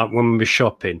 And like when we're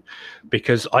shopping,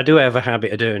 because I do have a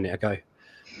habit of doing it. I go,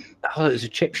 Oh, there's a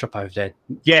chip shop over there.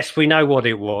 Yes, we know what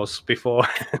it was before.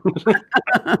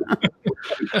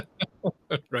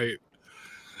 Right.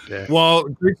 Yeah. Well,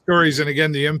 great stories, and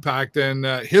again, the impact and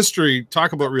history.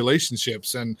 Talk about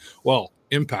relationships and, well,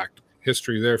 impact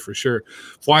history there for sure.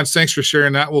 Fonz, thanks for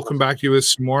sharing that. We'll come back to you with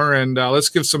some more, and let's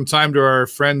give some time to our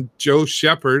friend Joe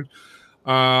Sheppard.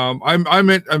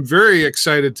 I'm very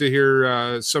excited to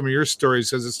hear some of your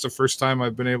stories, as it's the first time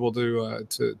I've been able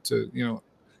to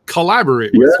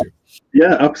collaborate with you.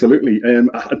 Yeah, absolutely.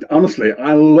 Honestly,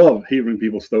 I love hearing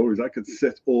people's stories. I could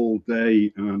sit all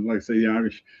day, and like I say, the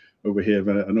Irish over here have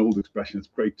an old expression. It's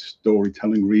a great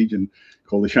storytelling region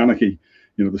called the Shanachie.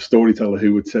 You know, the storyteller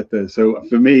who would sit there. So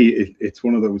for me, it's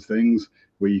one of those things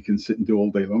where you can sit and do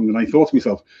all day long. And I thought to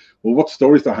myself, well, what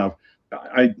stories do I have?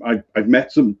 I've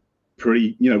met some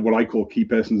pretty, what I call key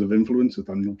persons of influence, as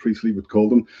Daniel Priestley would call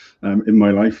them, in my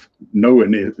life. Nowhere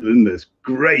near Lynda's.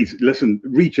 Great. Listen,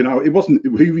 reaching out. It wasn't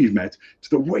who you've met. It's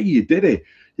the way you did it.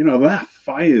 That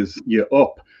fires you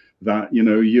up. That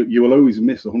you will always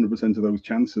miss 100% of those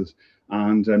chances,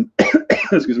 and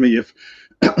excuse me,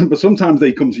 but sometimes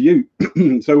they come to you.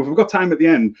 So if I've got time at the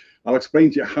end, I'll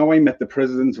explain to you how I met the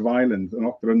president of Ireland, an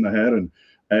Octor in the Hearn,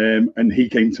 and he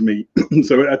came to me.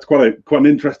 So that's quite an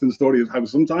interesting story of how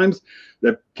sometimes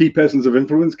the key persons of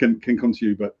influence can come to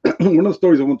you. But one of the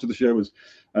stories I wanted to share was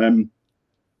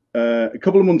a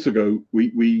couple of months ago.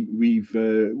 We've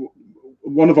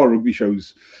one of our rugby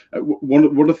shows, one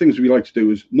of the things we like to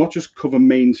do is not just cover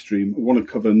mainstream, we want to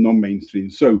cover non-mainstream.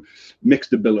 So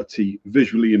mixed ability,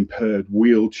 visually impaired,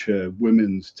 wheelchair,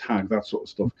 women's tag, that sort of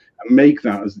stuff, and make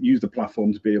that use the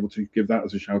platform to be able to give that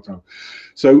as a shout out.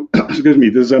 So, excuse me,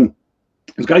 there's a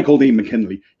guy called Ian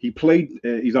McKinley. He played,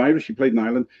 he's Irish, he played in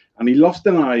Ireland, and he lost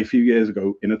an eye a few years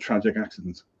ago in a tragic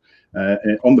accident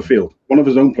on the field. One of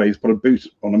his own players put a boot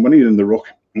on him when he was in the ruck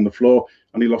on the floor,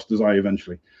 and he lost his eye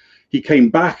eventually. He came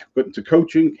back, but into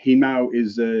coaching. He now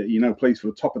plays for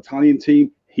the top Italian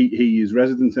team. He is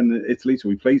resident in Italy, so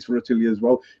he plays for Italy as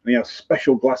well. And he has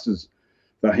special glasses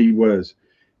that he wears.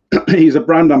 He's a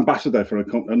brand ambassador for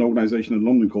an organisation in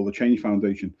London called the Change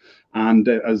Foundation, and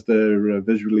as their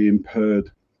visually impaired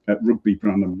rugby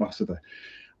brand ambassador.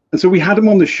 And so we had him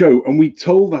on the show, and we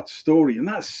told that story, and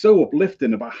that's so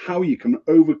uplifting about how you can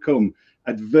overcome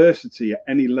adversity at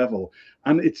any level.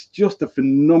 And it's just a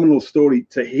phenomenal story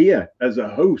to hear as a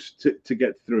host to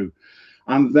get through.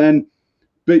 And then,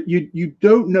 but you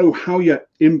don't know how you're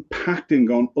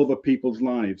impacting on other people's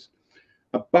lives.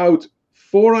 About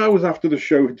 4 hours after the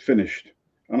show had finished,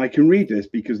 and I can read this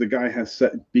because the guy has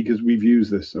said, because we've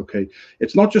used this, okay?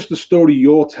 It's not just the story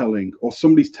you're telling or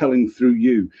somebody's telling through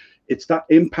you. It's that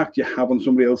impact you have on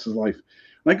somebody else's life.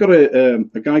 And I got a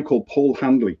guy called Paul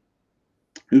Handley,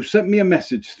 who sent me a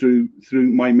message through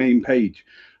my main page,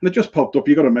 and it just popped up.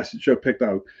 You got a message show picked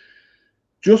out.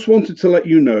 Just wanted to let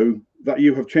you know that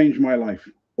you have changed my life,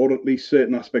 or at least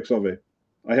certain aspects of it.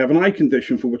 I have an eye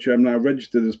condition for which I am now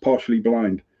registered as partially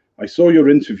blind. I saw your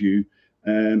interview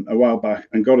a while back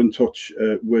and got in touch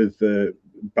with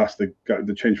Basta,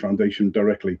 the Change Foundation,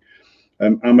 directly.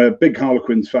 I'm a big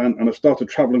Harlequins fan, and I've started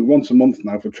traveling once a month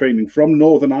now for training from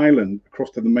Northern Ireland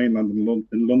across to the mainland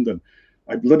in London.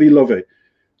 I bloody love it.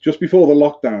 Just before the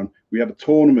lockdown, we had a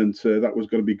tournament that was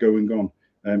going to be going on,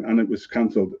 and it was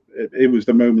cancelled. It was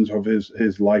the moment of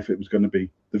his life. It was going to be.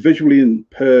 The visually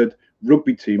impaired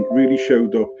rugby team really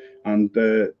showed up and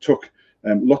took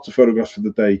lots of photographs for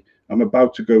the day. I'm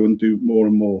about to go and do more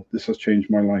and more. This has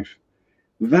changed my life.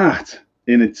 That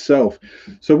in itself.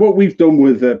 So what we've done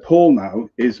with Paul now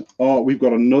is we've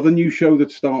got another new show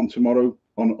that's starting tomorrow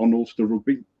on Ulster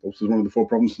Rugby. Ulster is one of the 4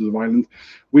 provinces of Ireland.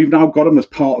 We've now got him as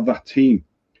part of that team,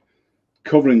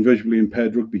 covering visually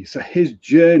impaired rugby. So his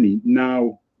journey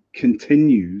now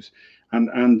continues,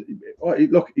 and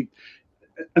look,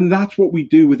 and that's what we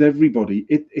do with everybody.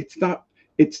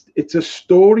 It's a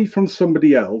story from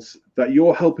somebody else that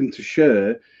you're helping to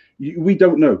share. We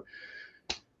don't know.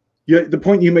 Yeah, the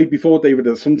point you made before, David,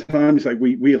 is sometimes like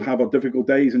we'll have our difficult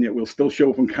days, and yet we'll still show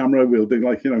up on camera. We'll do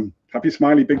happy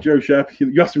smiley, Big Joe Shep.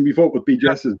 You asked me before what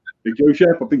BJS is. Big Joe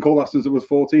Shep. I've been called that since I was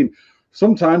 14.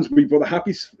 Sometimes we put a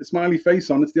happy smiley face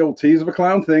on. It's the old tears of a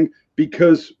clown thing,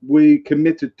 because we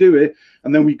commit to do it,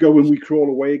 and then we go and we crawl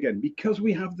away again, because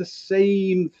we have the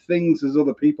same things as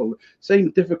other people, same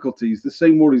difficulties, the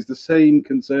same worries, the same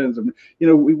concerns. And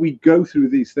we go through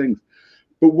these things.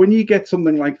 But when you get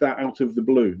something like that out of the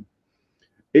blue,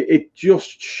 it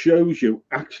just shows you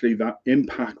actually that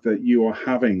impact that you are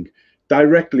having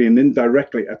directly and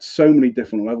indirectly at so many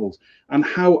different levels, and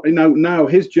how now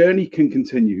his journey can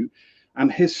continue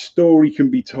and his story can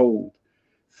be told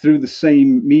through the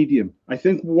same medium. I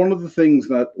think one of the things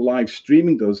that live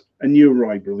streaming does, and you're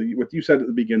right, brother, what you said at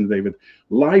the beginning, David,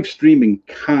 live streaming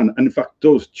can, and in fact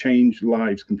does, change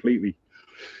lives completely.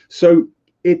 So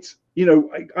it's, you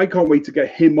know, I can't wait to get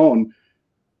him on,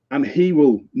 and he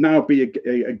will now be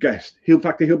a guest. In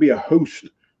fact, he'll be a host.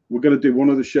 We're going to do one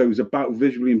of the shows about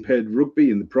visually impaired rugby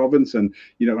in the province, and,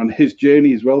 you know, and his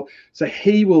journey as well. So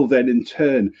he will then in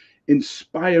turn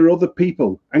inspire other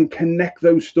people and connect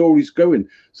those stories going.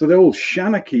 So they're all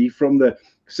Shanachie from the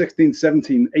 16,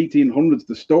 17, 1800s,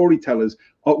 the storytellers.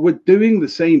 We're doing the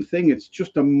same thing. It's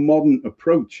just a modern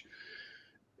approach.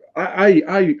 I've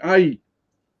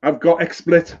got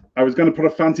XSplit. I was going to put a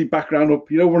fancy background up.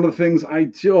 You know, one of the things I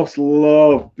just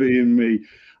love being me.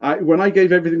 When I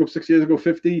gave everything up 6 years ago,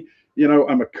 50, you know,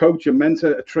 I'm a coach, a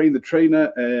mentor, a trainer,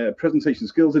 a presentation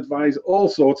skills advisor, all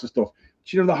sorts of stuff.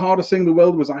 But, you know, the hardest thing in the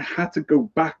world was I had to go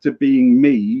back to being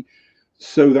me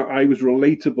so that I was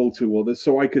relatable to others,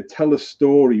 so I could tell a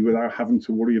story without having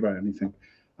to worry about anything.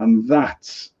 And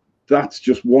that's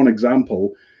just one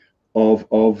example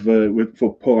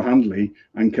for Paul Handley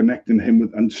and connecting him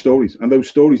with and stories. And those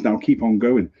stories now keep on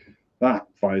going. That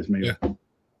fires me up.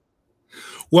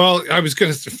 Well, I was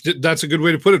going to, that's a good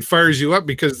way to put it, fires you up,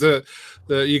 because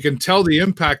you can tell the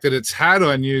impact that it's had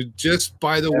on you just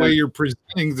by the way you're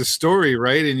presenting the story,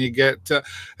 right? And you get,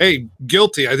 hey,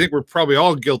 guilty. I think we're probably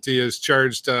all guilty as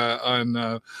charged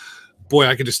on, boy,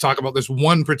 I could just talk about this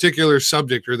one particular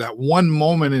subject or that one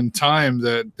moment in time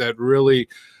that really,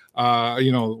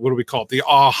 you know, what do we call it? The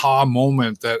aha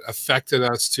moment that affected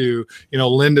us to, you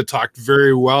know, Lynda talked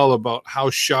very well about how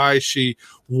shy she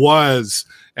was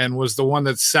and was the one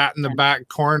that sat in the back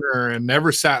corner and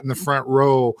never sat in the front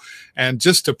row. And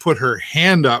just to put her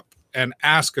hand up and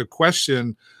ask a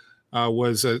question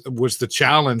was the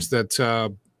challenge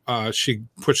that she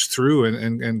pushed through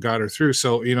and got her through.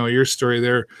 So, you know, your story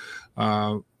there,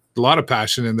 a lot of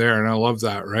passion in there, and I love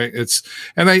that, right?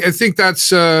 I think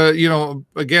that's you know,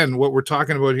 again, what we're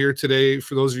talking about here today,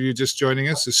 for those of you just joining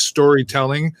us, is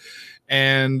storytelling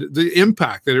and the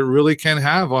impact that it really can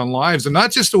have on lives, and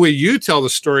not just the way you tell the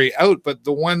story out, but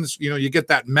the ones, you know, you get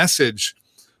that message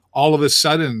all of a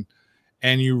sudden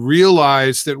and you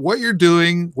realize that what you're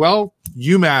doing, well,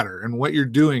 you matter, and what you're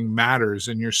doing matters,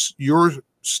 and your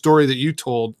story that you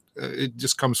told, it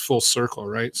just comes full circle,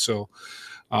 right? So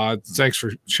thanks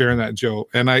for sharing that, Joe.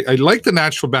 And I like the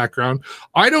natural background.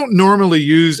 I don't normally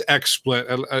use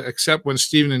XSplit except when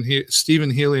Stephen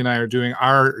Healey and I are doing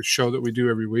our show that we do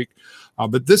every week.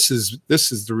 But this is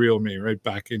the real me right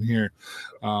back in here.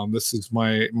 This is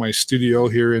my studio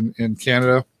here in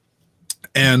Canada.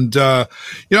 And you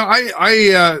know,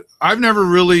 I've never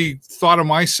really thought of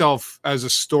myself as a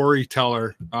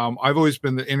storyteller. I've always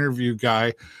been the interview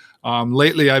guy.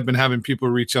 Lately, I've been having people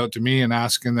reach out to me and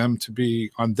asking them to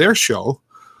be on their show,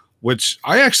 which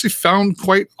I actually found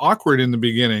quite awkward in the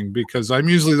beginning, because I'm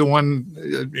usually the one,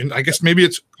 and I guess maybe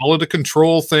it's call it a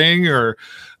control thing, or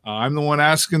I'm the one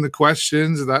asking the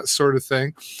questions, that sort of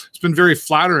thing. It's been very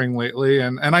flattering lately,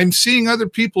 and I'm seeing other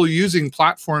people using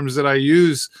platforms that I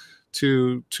use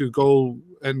to go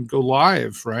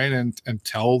live, right, and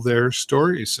tell their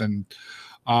stories. And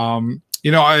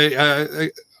you know,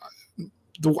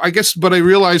 I guess, but I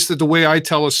realized that the way I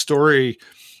tell a story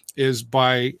is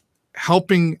by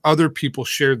helping other people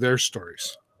share their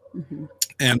stories. Mm-hmm.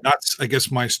 And that's, I guess,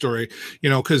 my story,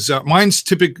 you know, because mine's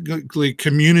typically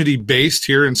community based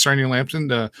here in Sarnia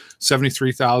Lambton,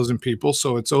 73,000 people.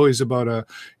 So it's always about a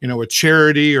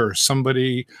charity or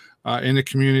somebody in the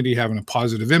community having a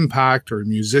positive impact, or a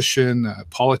musician,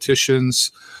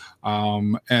 politicians.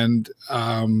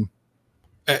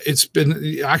 It's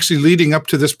been actually leading up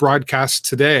to this broadcast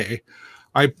today.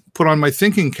 I put on my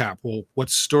thinking cap. Well, what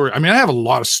story? I mean, I have a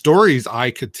lot of stories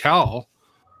I could tell,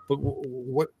 but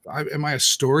am I a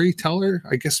storyteller?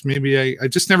 I guess maybe I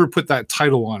just never put that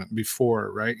title on it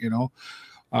before, right? You know,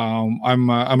 I'm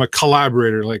a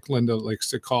collaborator, like Lynda likes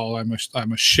to call. I'm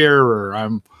a sharer.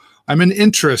 I'm an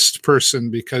interest person,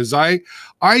 because I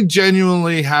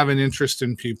genuinely have an interest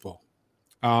in people.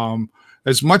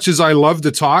 As much as I love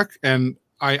to talk, and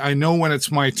I know when it's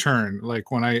my turn, like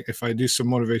if I do some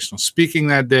motivational speaking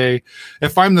that day,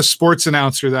 if I'm the sports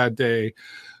announcer that day,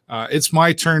 it's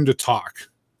my turn to talk.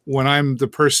 When I'm the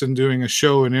person doing a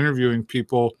show and interviewing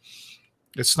people,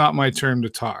 it's not my turn to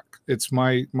talk. It's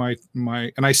my,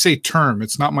 and I say term,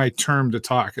 it's not my term to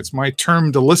talk. It's my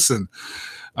term to listen.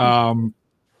 And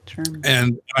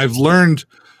I've learned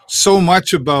so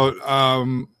much about,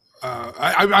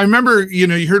 I remember, you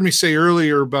know, you heard me say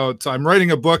earlier about I'm writing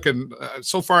a book, and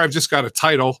so far I've just got a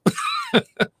title.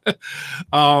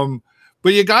 But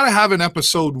you got to have an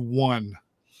episode 1.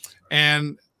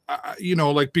 And you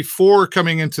know, like before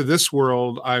coming into this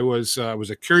world, I was a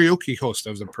karaoke host. I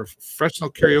was a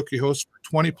professional karaoke host for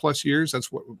 20 plus years.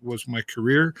 That's what was my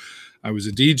career. I was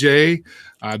a DJ.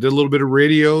 I did a little bit of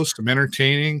radio, some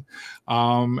entertaining,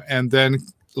 and then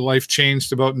life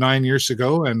changed about 9 years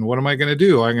ago. And what am I going to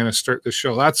do? I'm going to start the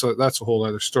show. That's a whole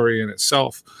other story in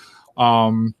itself.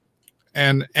 I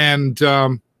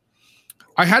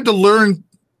had to learn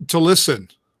to listen.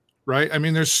 Right? I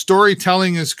mean, there's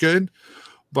storytelling is good.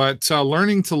 But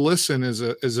learning to listen is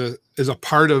a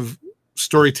part of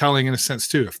storytelling in a sense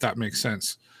too, if that makes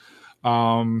sense.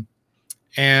 And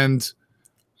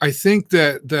I think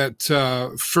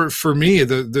that for me,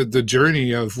 the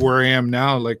journey of where I am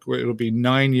now, like it'll be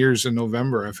 9 years in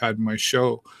November, I've had my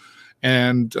show,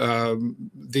 and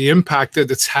the impact that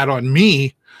it's had on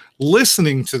me,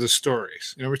 listening to the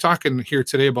stories. You know, we're talking here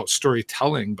today about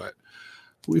storytelling, but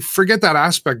we forget that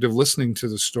aspect of listening to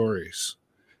the stories.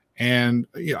 And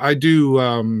I do,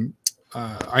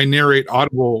 I narrate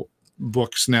Audible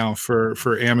books now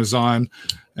for Amazon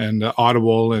and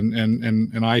Audible and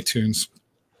iTunes.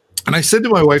 And I said to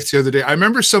my wife the other day, I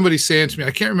remember somebody saying to me,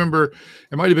 I can't remember,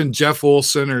 it might have been Jeff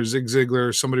Olson or Zig Ziglar,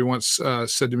 or somebody once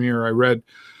said to me, or I read,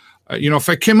 you know, if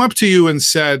I came up to you and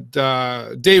said,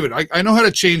 David, I know how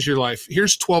to change your life.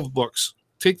 Here's 12 books.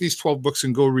 Take these 12 books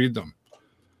and go read them.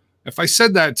 If I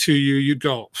said that to you, you'd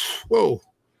go, whoa.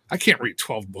 I can't read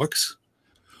 12 books.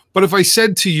 But if I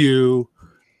said to you,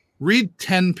 read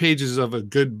 10 pages of a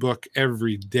good book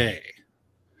every day,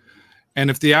 and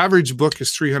if the average book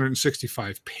is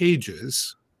 365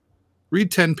 pages,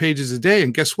 read 10 pages a day,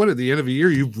 and guess what? At the end of a year,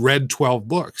 you've read 12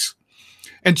 books.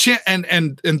 And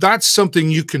that's something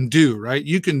you can do, right?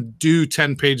 You can do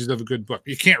 10 pages of a good book.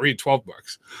 You can't read 12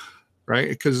 books, right?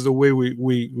 Because of the way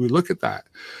we look at that.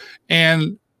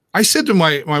 And I said to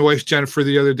my wife, Jennifer,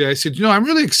 the other day, I said, you know, I'm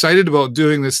really excited about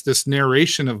doing this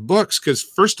narration of books because,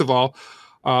 first of all,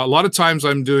 a lot of times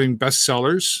I'm doing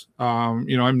bestsellers.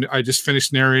 You know, I just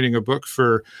finished narrating a book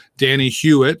for Danny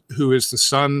Hewitt, who is the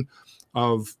son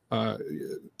of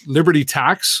Liberty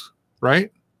Tax,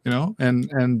 right? You know,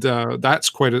 and that's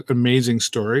quite an amazing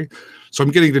story. So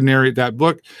I'm getting to narrate that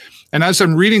book. And as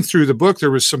I'm reading through the book,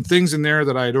 there was some things in there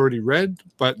that I had already read,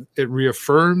 but it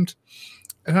reaffirmed.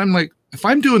 And I'm like, if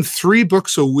I'm doing 3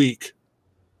 books a week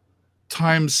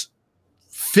times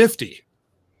 50,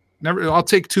 I'll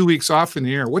take 2 weeks off in the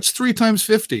year. What's 3 times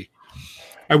 50?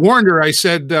 I warned her. I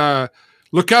said,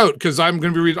 look out, because I'm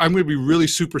going to be really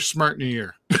super smart in a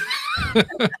year.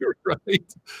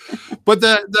 Right. But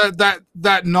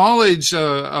that knowledge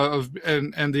of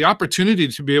and the opportunity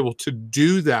to be able to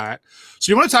do that.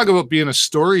 So you want to talk about being a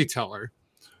storyteller,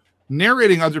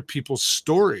 narrating other people's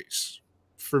stories.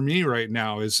 For me right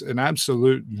now is an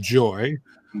absolute joy.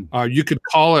 You could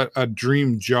call it a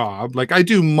dream job. Like I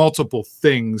do multiple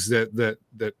things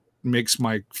that makes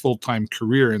my full-time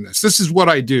career in this. This is what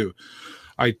I do.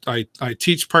 I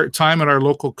teach part-time at our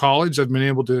local college. I've been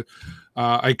able to,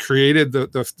 I created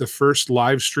the first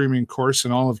live streaming course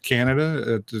in all of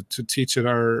Canada to teach at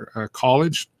our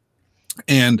college.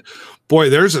 And boy,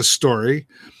 there's a story.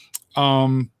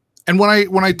 And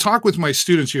when I talk with my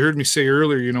students, you heard me say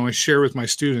earlier, you know, I share with my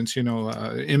students, you know,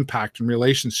 impact and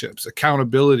relationships,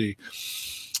 accountability.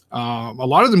 A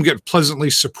lot of them get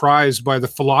pleasantly surprised by the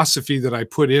philosophy that I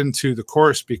put into the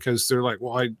course because they're like,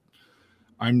 well,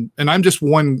 I'm just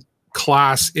one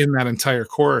class in that entire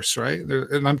course, right?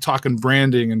 And I'm talking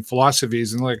branding and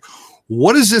philosophies and like,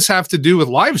 what does this have to do with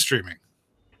live streaming?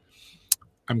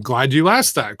 I'm glad you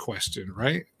asked that question,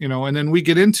 right? You know, and then we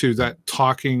get into that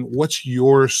talking, what's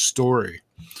your story?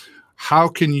 How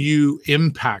can you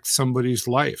impact somebody's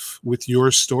life with your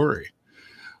story?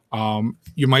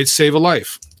 You might save a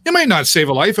life. It might not save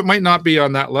a life. It might not be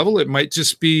on that level. It might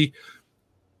just be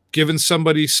giving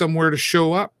somebody somewhere to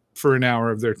show up for an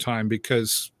hour of their time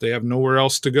because they have nowhere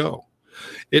else to go.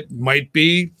 It might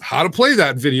be how to play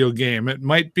that video game. It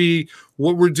might be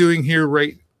what we're doing here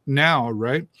right now,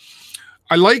 right?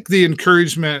 I like the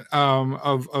encouragement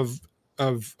of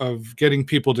getting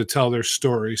people to tell their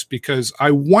stories because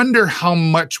I wonder how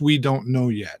much we don't know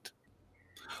yet.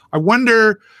 I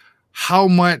wonder how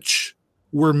much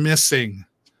we're missing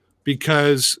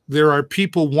because there are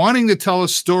people wanting to tell a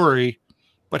story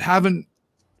but haven't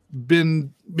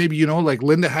been, maybe, you know, like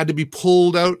Lynda had to be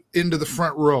pulled out into the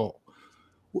front row.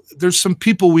 There's some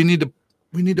people we need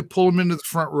to pull them into the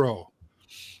front row.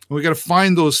 We got to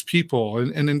find those people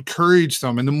and encourage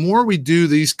them. And the more we do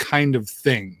these kind of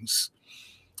things,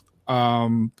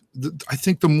 I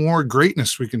think the more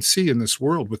greatness we can see in this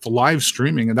world with the live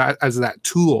streaming and that as that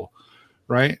tool,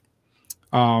 right?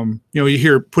 You know, you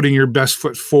hear putting your best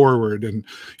foot forward and,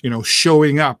 you know,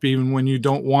 showing up even when you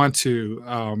don't want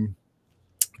to.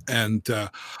 A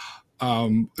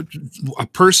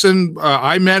person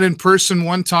I met in person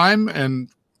one time, and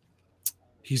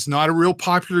he's not a real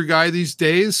popular guy these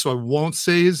days, so I won't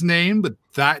say his name, but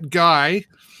that guy,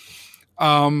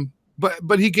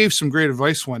 but he gave some great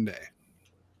advice one day.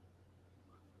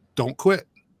 Don't quit.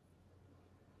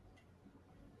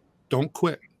 Don't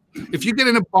quit. If you get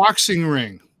in a boxing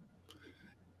ring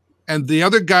and the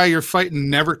other guy you're fighting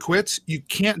never quits, you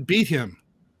can't beat him.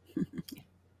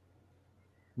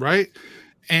 Right?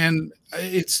 And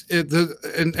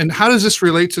and how does this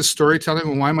relate to storytelling?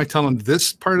 And why am I telling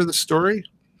this part of the story?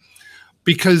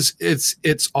 Because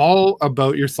it's all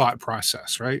about your thought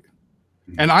process, right?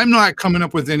 And I'm not coming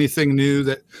up with anything new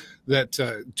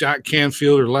that Jack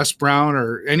Canfield or Les Brown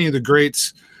or any of the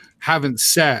greats haven't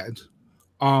said.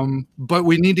 But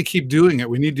we need to keep doing it.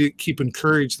 We need to keep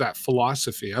encourage that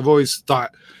philosophy. I've always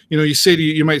thought, you know,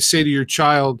 you might say to your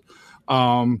child,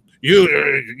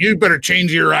 you better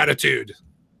change your attitude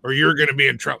or you're going to be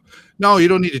in trouble. No, you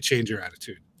don't need to change your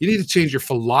attitude. You need to change your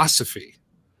philosophy,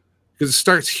 because it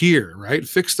starts here, right?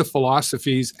 Fix the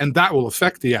philosophies, and that will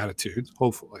affect the attitude,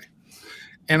 hopefully.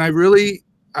 And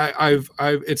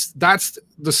that's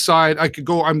the side I could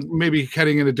go. I'm maybe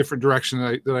heading in a different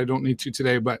direction that I don't need to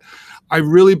today, but I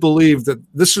really believe that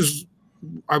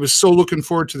I was so looking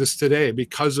forward to this today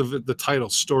because of the title,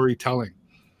 storytelling.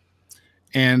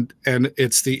 And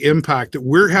it's the impact that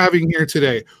we're having here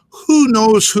today. Who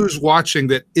knows who's watching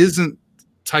that isn't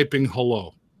typing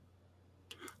hello?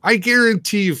 I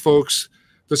guarantee you, folks,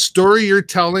 the story you're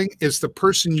telling is the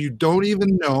person you don't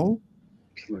even know.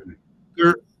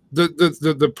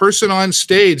 The person on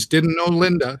stage didn't know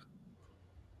Lynda.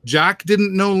 Jack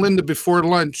didn't know Lynda before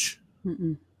lunch.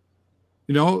 You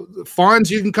know,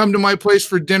 Fonz, you can come to my place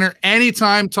for dinner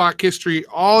anytime, talk history,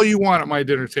 all you want at my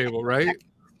dinner table, right?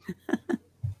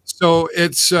 So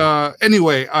it's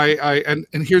anyway.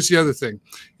 And here's the other thing: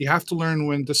 you have to learn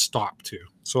when to stop too.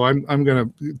 So I'm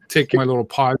going to take my little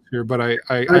pause here, but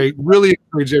I really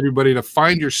encourage everybody to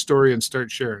find your story and start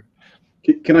sharing.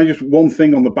 Can I just one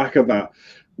thing on the back of that?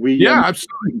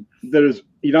 Absolutely.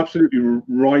 You're absolutely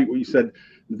right what you said.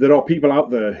 There are people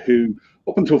out there who,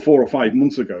 up until 4 or 5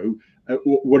 months ago,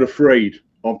 were afraid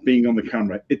of being on the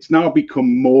camera. It's now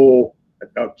become more.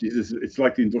 It's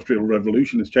like the Industrial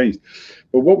Revolution has changed.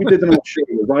 But what we did in our show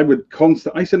was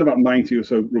I send about 90 or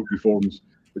so rugby forums,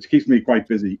 which keeps me quite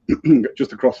busy,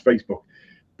 just across Facebook.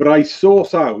 But I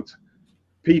source out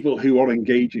people who are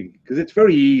engaging, because it's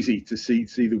very easy to see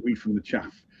the wheat from the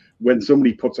chaff when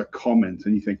somebody puts a comment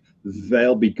and you think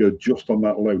they'll be good just on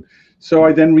that alone. So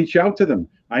I then reach out to them.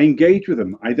 I engage with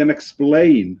them. I then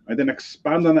explain. I then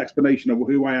expand on the explanation of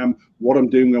who I am, what I'm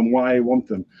doing, and why I want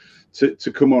them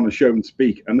to come on a show and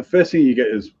speak. And the first thing you get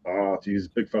is, geez,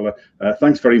 big fella,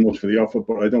 thanks very much for the offer,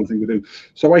 but I don't think we do.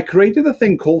 So I created a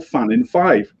thing called Fan in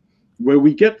 5, where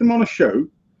we get them on a show.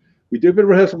 We do a bit of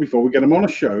rehearsal before, we get them on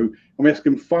a show, and we ask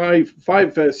them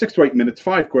 6 to 8 minutes,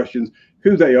 5 questions,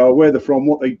 who they are, where they're from,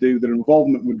 what they do, their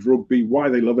involvement with rugby, why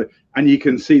they love it, and you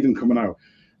can see them coming out.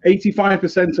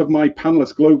 85% of my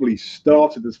panelists globally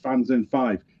started as Fans in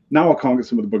 5. Now I can't get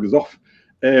some of the buggers off.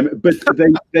 But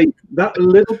that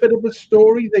little bit of a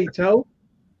story they tell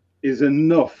is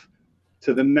enough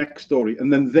to the next story,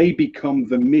 and then they become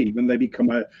when they become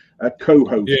a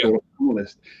co-host or a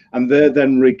panelist, and they're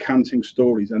then recanting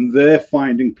stories, and they're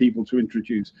finding people to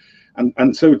introduce,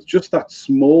 and so it's just that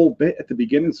small bit at the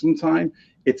beginning. Sometimes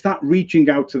it's that reaching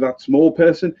out to that small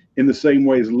person in the same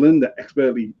way as Lynda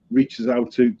expertly reaches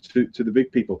out to the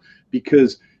big people,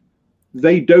 because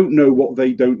they don't know what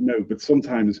they don't know. But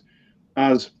sometimes,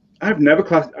 as I've never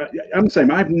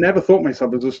thought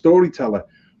myself as a storyteller,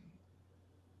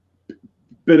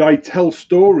 but I tell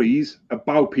stories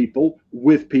about people,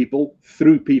 with people,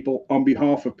 through people, on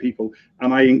behalf of people,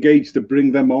 and I engage to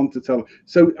bring them on to tell.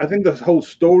 So I think this whole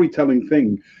storytelling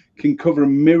thing can cover a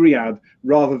myriad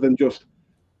rather than just,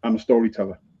 I'm a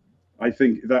storyteller. I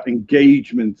think that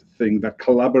engagement thing, that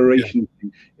collaboration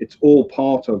thing, it's all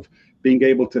part of being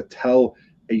able to tell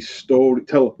a story,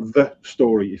 tell the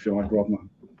story, if you like, rather than.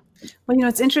 Well, you know,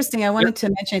 it's interesting. I wanted to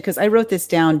mention, because I wrote this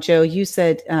down, Joe, you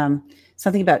said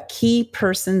something about key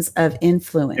persons of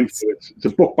influence. It's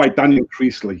a book by Daniel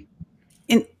Priestley.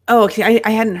 Okay. I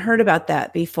hadn't heard about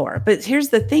that before. But here's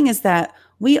the thing, is that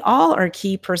we all are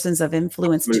key persons of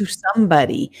influence to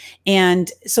somebody.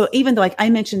 And so even though, like, I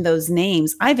mentioned those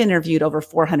names, I've interviewed over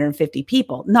 450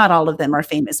 people. Not all of them are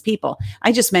famous people.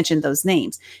 I just mentioned those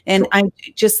names. And I'm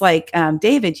just like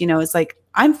David, you know, it's like,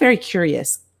 I'm very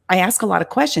curious. I ask a lot of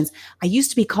questions. I used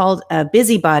to be called a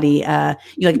busybody.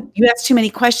 You ask too many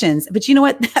questions, but you know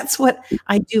what? That's what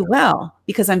I do well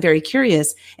because I'm very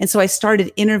curious. And so I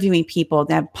started interviewing people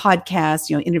that have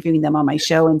podcasts, interviewing them on my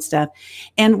show and stuff.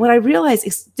 And what I realized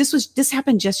is this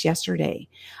happened just yesterday.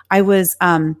 I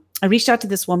reached out to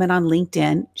this woman on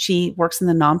LinkedIn. She works in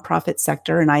the nonprofit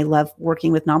sector, and I love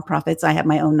working with nonprofits. I have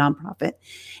my own nonprofit.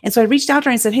 And so I reached out to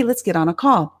her and I said, hey, let's get on a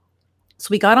call. So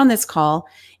we got on this call,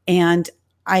 and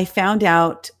I found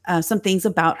out some things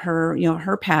about her,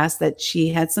 her past, that she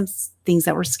had some things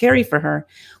that were scary for her.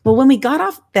 Well, when we got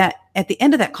off that, at the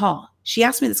end of that call, she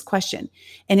asked me this question,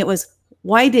 and it was,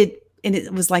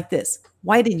 it was like this: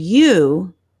 why did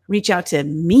you reach out to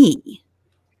me?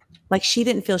 Like she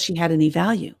didn't feel she had any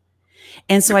value.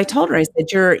 And so I told her, I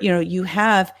said, you're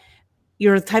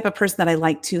the type of person that I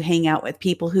like to hang out with,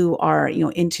 people who are,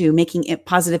 into making a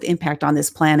positive impact on this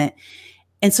planet.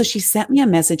 And so she sent me a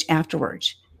message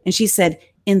afterwards, and she said,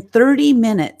 in 30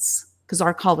 minutes, because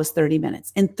our call was 30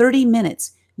 minutes, in 30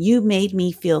 minutes, you made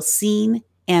me feel seen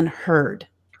and heard.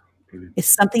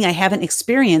 It's something I haven't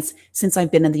experienced since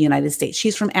I've been in the United States.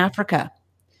 She's from Africa.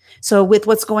 So with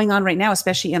what's going on right now,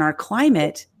 especially in our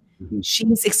climate,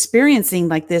 she's experiencing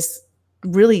like this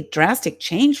really drastic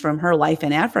change from her life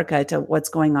in Africa to what's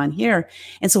going on here.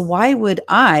 And so why would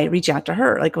I reach out to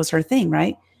her? Like it was her thing,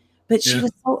 right? But she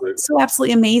was so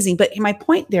absolutely amazing. But my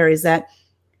point there is that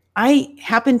I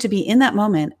happened to be in that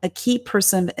moment a key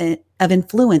person of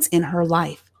influence in her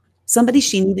life, somebody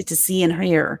she needed to see and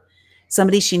hear,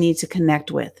 somebody she needed to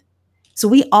connect with. So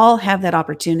we all have that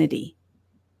opportunity.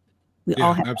 We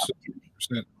all have absolutely. That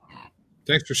opportunity.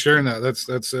 Thanks for sharing that.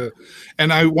 That's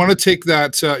and I want to take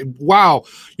that. Wow.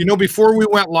 Before we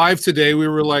went live today, we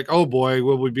were like, oh boy,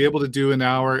 will we be able to do an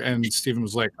hour? And Stephen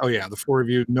was like, oh yeah, the four of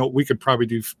you, no, we could probably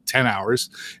do 10 hours.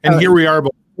 And here we are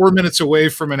about 4 minutes away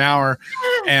from an hour.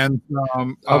 And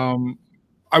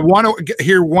I want to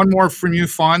hear one more from you,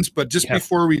 Fonz, but just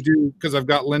before we do, because I've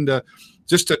got Lynda,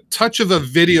 just a touch of a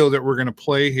video that we're going to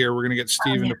play here. We're going to get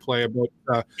Stephen to play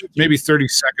about maybe 30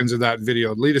 seconds of that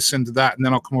video. Lead us into that, and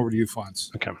then I'll come over to you,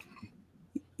 Fonz. Okay.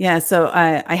 Yeah, so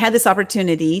I had this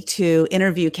opportunity to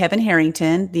interview Kevin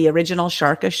Harrington, the original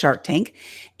shark of Shark Tank.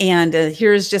 And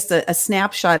here's just a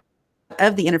snapshot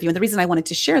of the interview. And the reason I wanted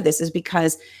to share this is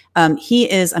because he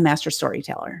is a master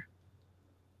storyteller.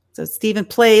 So Stephen,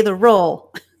 play the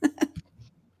role.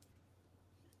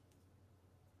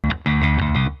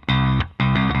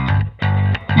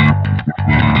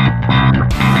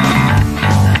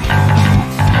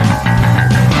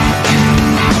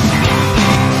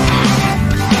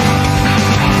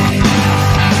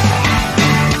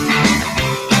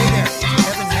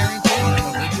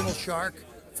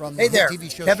 From the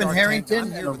TV show Kevin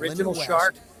Harrington, an original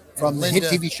shark from the hit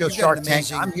TV show Shark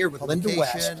Tank. I'm here with Lynda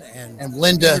West. And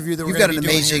Lynda, you've got an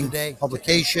amazing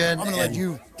publication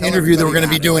and interview that we're going to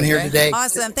be doing here today.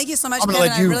 Awesome. Thank you so much, I'm going to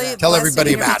let you tell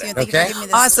everybody about it, okay?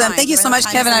 Awesome. Thank you so much,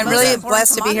 Kevin. I'm really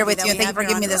blessed to be here with you, and thank you for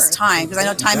giving me this time, because I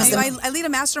know time is I lead a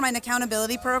mastermind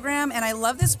accountability program, and I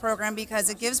love this program because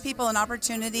it gives people an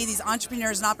opportunity, these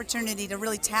entrepreneurs an opportunity to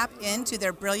really tap into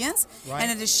their brilliance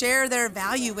and to share their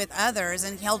value with others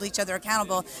and hold each other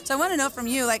accountable. So I want to know from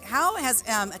you, like, how has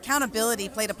accountability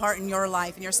played a part in your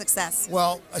life and your success?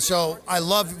 Well, so I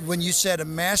love when you said a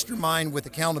mastermind with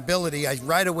accountability. I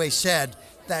right away said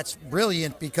that's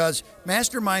brilliant, because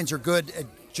masterminds are good at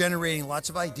generating lots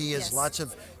of ideas, lots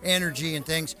of energy and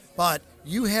things, but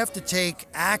you have to take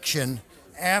action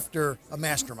after a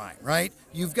mastermind, right?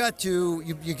 You've got to,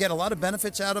 you get a lot of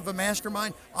benefits out of a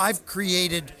mastermind. I've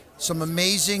created some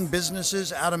amazing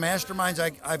businesses out of masterminds.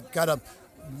 I've got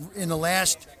in the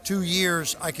last 2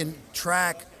 years, I can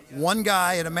track one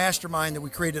guy at a mastermind that we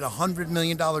created a $100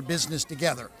 million business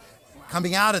together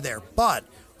coming out of there. But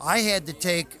I had to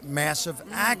take massive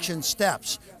action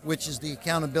steps, which is the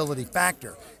accountability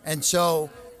factor. And so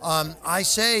I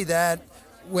say that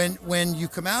when you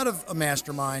come out of a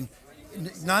mastermind,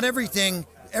 not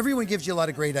everyone gives you a lot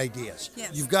of great ideas. Yes.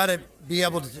 You've got to be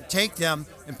able to take them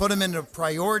and put them in a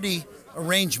priority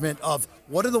arrangement of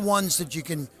what are the ones that you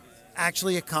can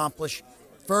actually accomplish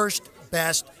first,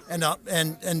 best,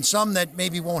 and some that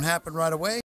maybe won't happen right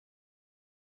away.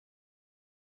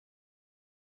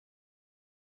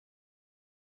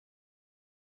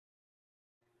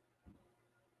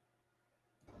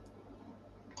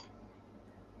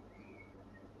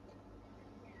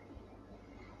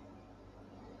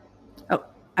 Oh,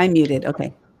 I'm muted.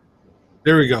 Okay.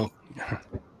 There we go.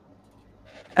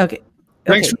 Okay.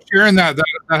 Thanks for sharing that.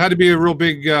 That had to be a real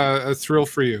big thrill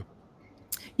for you.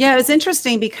 Yeah, it was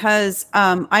interesting because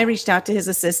I reached out to his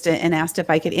assistant and asked if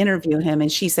I could interview him,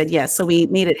 and she said yes. So we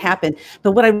made it happen.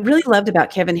 But what I really loved about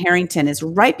Kevin Harrington is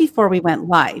right before we went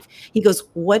live, he goes,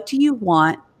 "What do you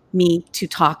want me to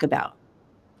talk about?"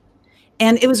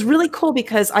 And it was really cool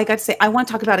because I got to say, I want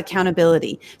to talk about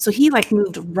accountability. So he like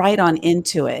moved right on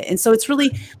into it. And so it's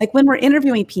really like when we're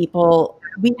interviewing people,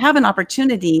 we have an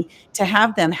opportunity to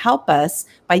have them help us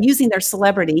by using their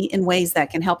celebrity in ways that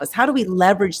can help us. How do we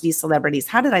leverage these celebrities?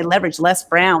 How did I leverage Les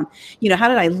Brown? You know, how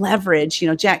did I leverage, you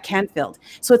know, Jack Canfield?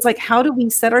 So it's like, how do we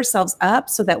set ourselves up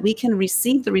so that we can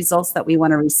receive the results that we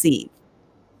want to receive?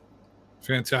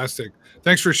 Fantastic.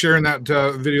 Thanks for sharing that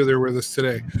video there with us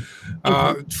today.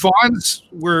 Fonz,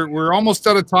 we're almost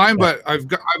out of time, but I've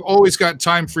always got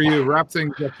time for you. Wrap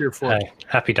things up here for us.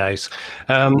 Happy days.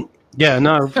 Yeah,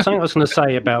 no, something I was going to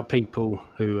say about people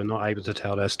who are not able to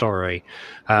tell their story.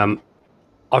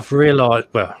 I've realised,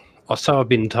 well, so I've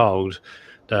been told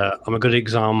that I'm a good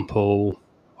example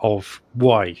of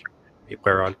why,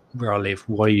 where I live,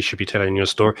 why you should be telling your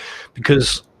story.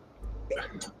 Because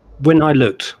when I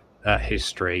looked at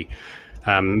history,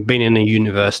 being in a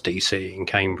university city in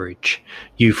Cambridge,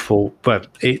 you thought, well,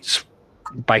 it's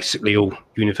basically all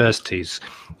universities.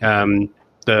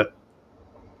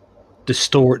 The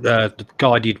story, the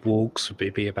guided walks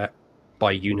would be about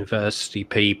by university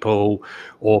people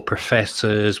or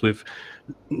professors with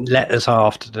letters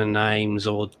after the names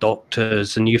or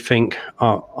doctors, and you think,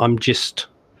 oh, I'm just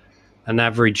an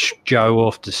average Joe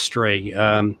off the street.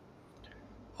 I'd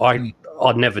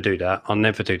never do that. I'll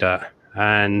never do that.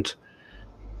 And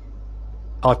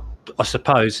I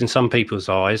suppose in some people's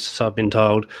eyes, so I've been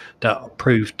told, that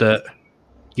proved that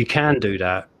you can do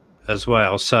that as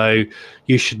well. So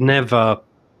you should never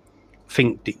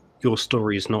think that your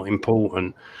story is not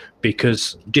important,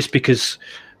 because just because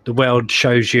the world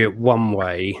shows you it one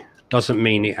way doesn't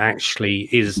mean it actually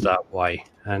is that way,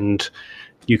 and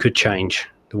you could change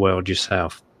the world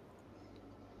yourself.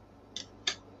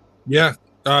 Yeah,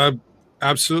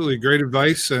 absolutely, great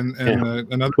advice, and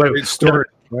another great story.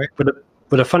 Right?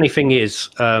 But the funny thing is,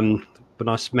 when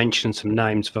I mentioned some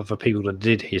names of other people that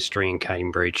did history in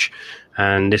Cambridge,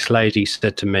 and this lady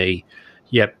said to me,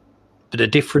 "Yep, but the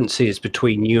difference is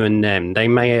between you and them. They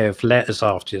may have letters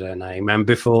after their name and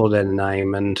before their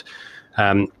name, and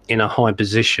in a high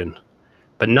position,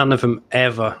 but none of them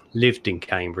ever lived in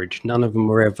Cambridge. None of them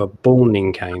were ever born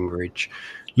in Cambridge.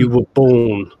 You were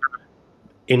born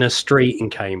in a street in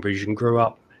Cambridge and grew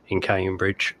up in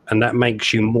Cambridge, and that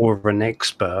makes you more of an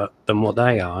expert than what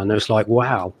they are." And it was like,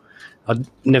 wow, I'd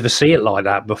never see it like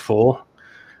that before,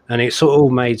 and it sort of all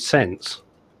made sense.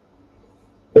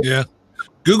 Yeah,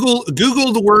 Google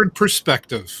the word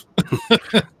perspective,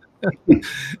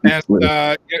 and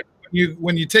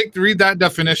when you read that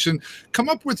definition, come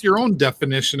up with your own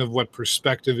definition of what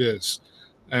perspective is,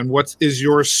 and what is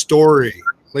your story.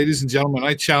 Ladies and gentlemen,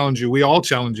 I challenge you. We all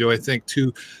challenge you, I think,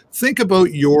 to think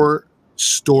about your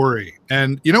story.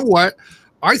 And you know what?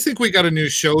 I think we got a new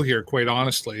show here, quite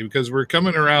honestly, because we're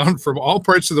coming around from all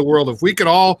parts of the world. If we could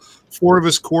all four of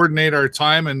us coordinate our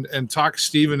time and talk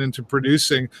Stephen into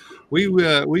producing,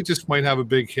 we just might have a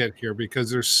big hit here,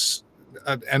 because there's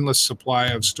an endless supply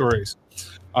of stories.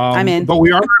 I'm in. But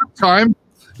we are out of time.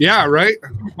 Yeah, right.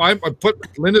 I put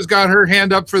Lynda's got her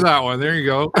hand up for that one. There you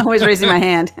go. Always raising my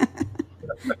hand.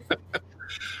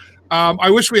 I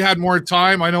wish we had more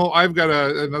time. I know I've got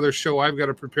another show I've got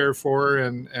to prepare for,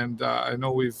 and I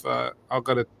know I've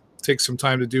got to take some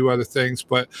time to do other things.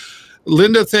 But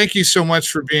Lynda, thank you so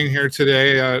much for being here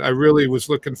today. I really was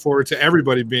looking forward to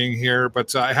everybody being here,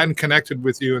 but I hadn't connected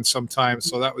with you in some time,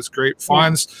 so that was great.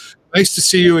 Fonz, nice to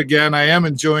see you again. I am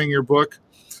enjoying your book.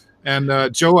 And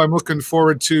Joe, I'm looking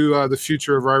forward to the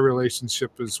future of our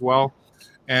relationship as well.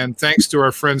 And thanks to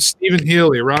our friend Stephen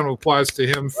Healey. A round of applause to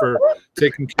him for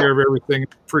taking care of everything,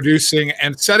 producing,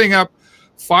 and setting up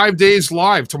 5 days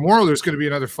live. Tomorrow there's going to be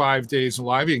another 5 days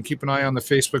live. You can keep an eye on the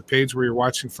Facebook page where you're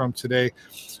watching from today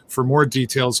for more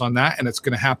details on that. And it's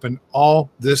going to happen all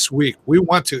this week. We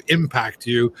want to impact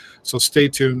you, so stay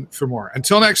tuned for more.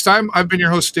 Until next time, I've been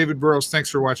your host, David Burrows. Thanks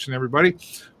for watching, everybody.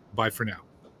 Bye for now.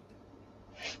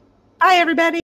 Bye, everybody.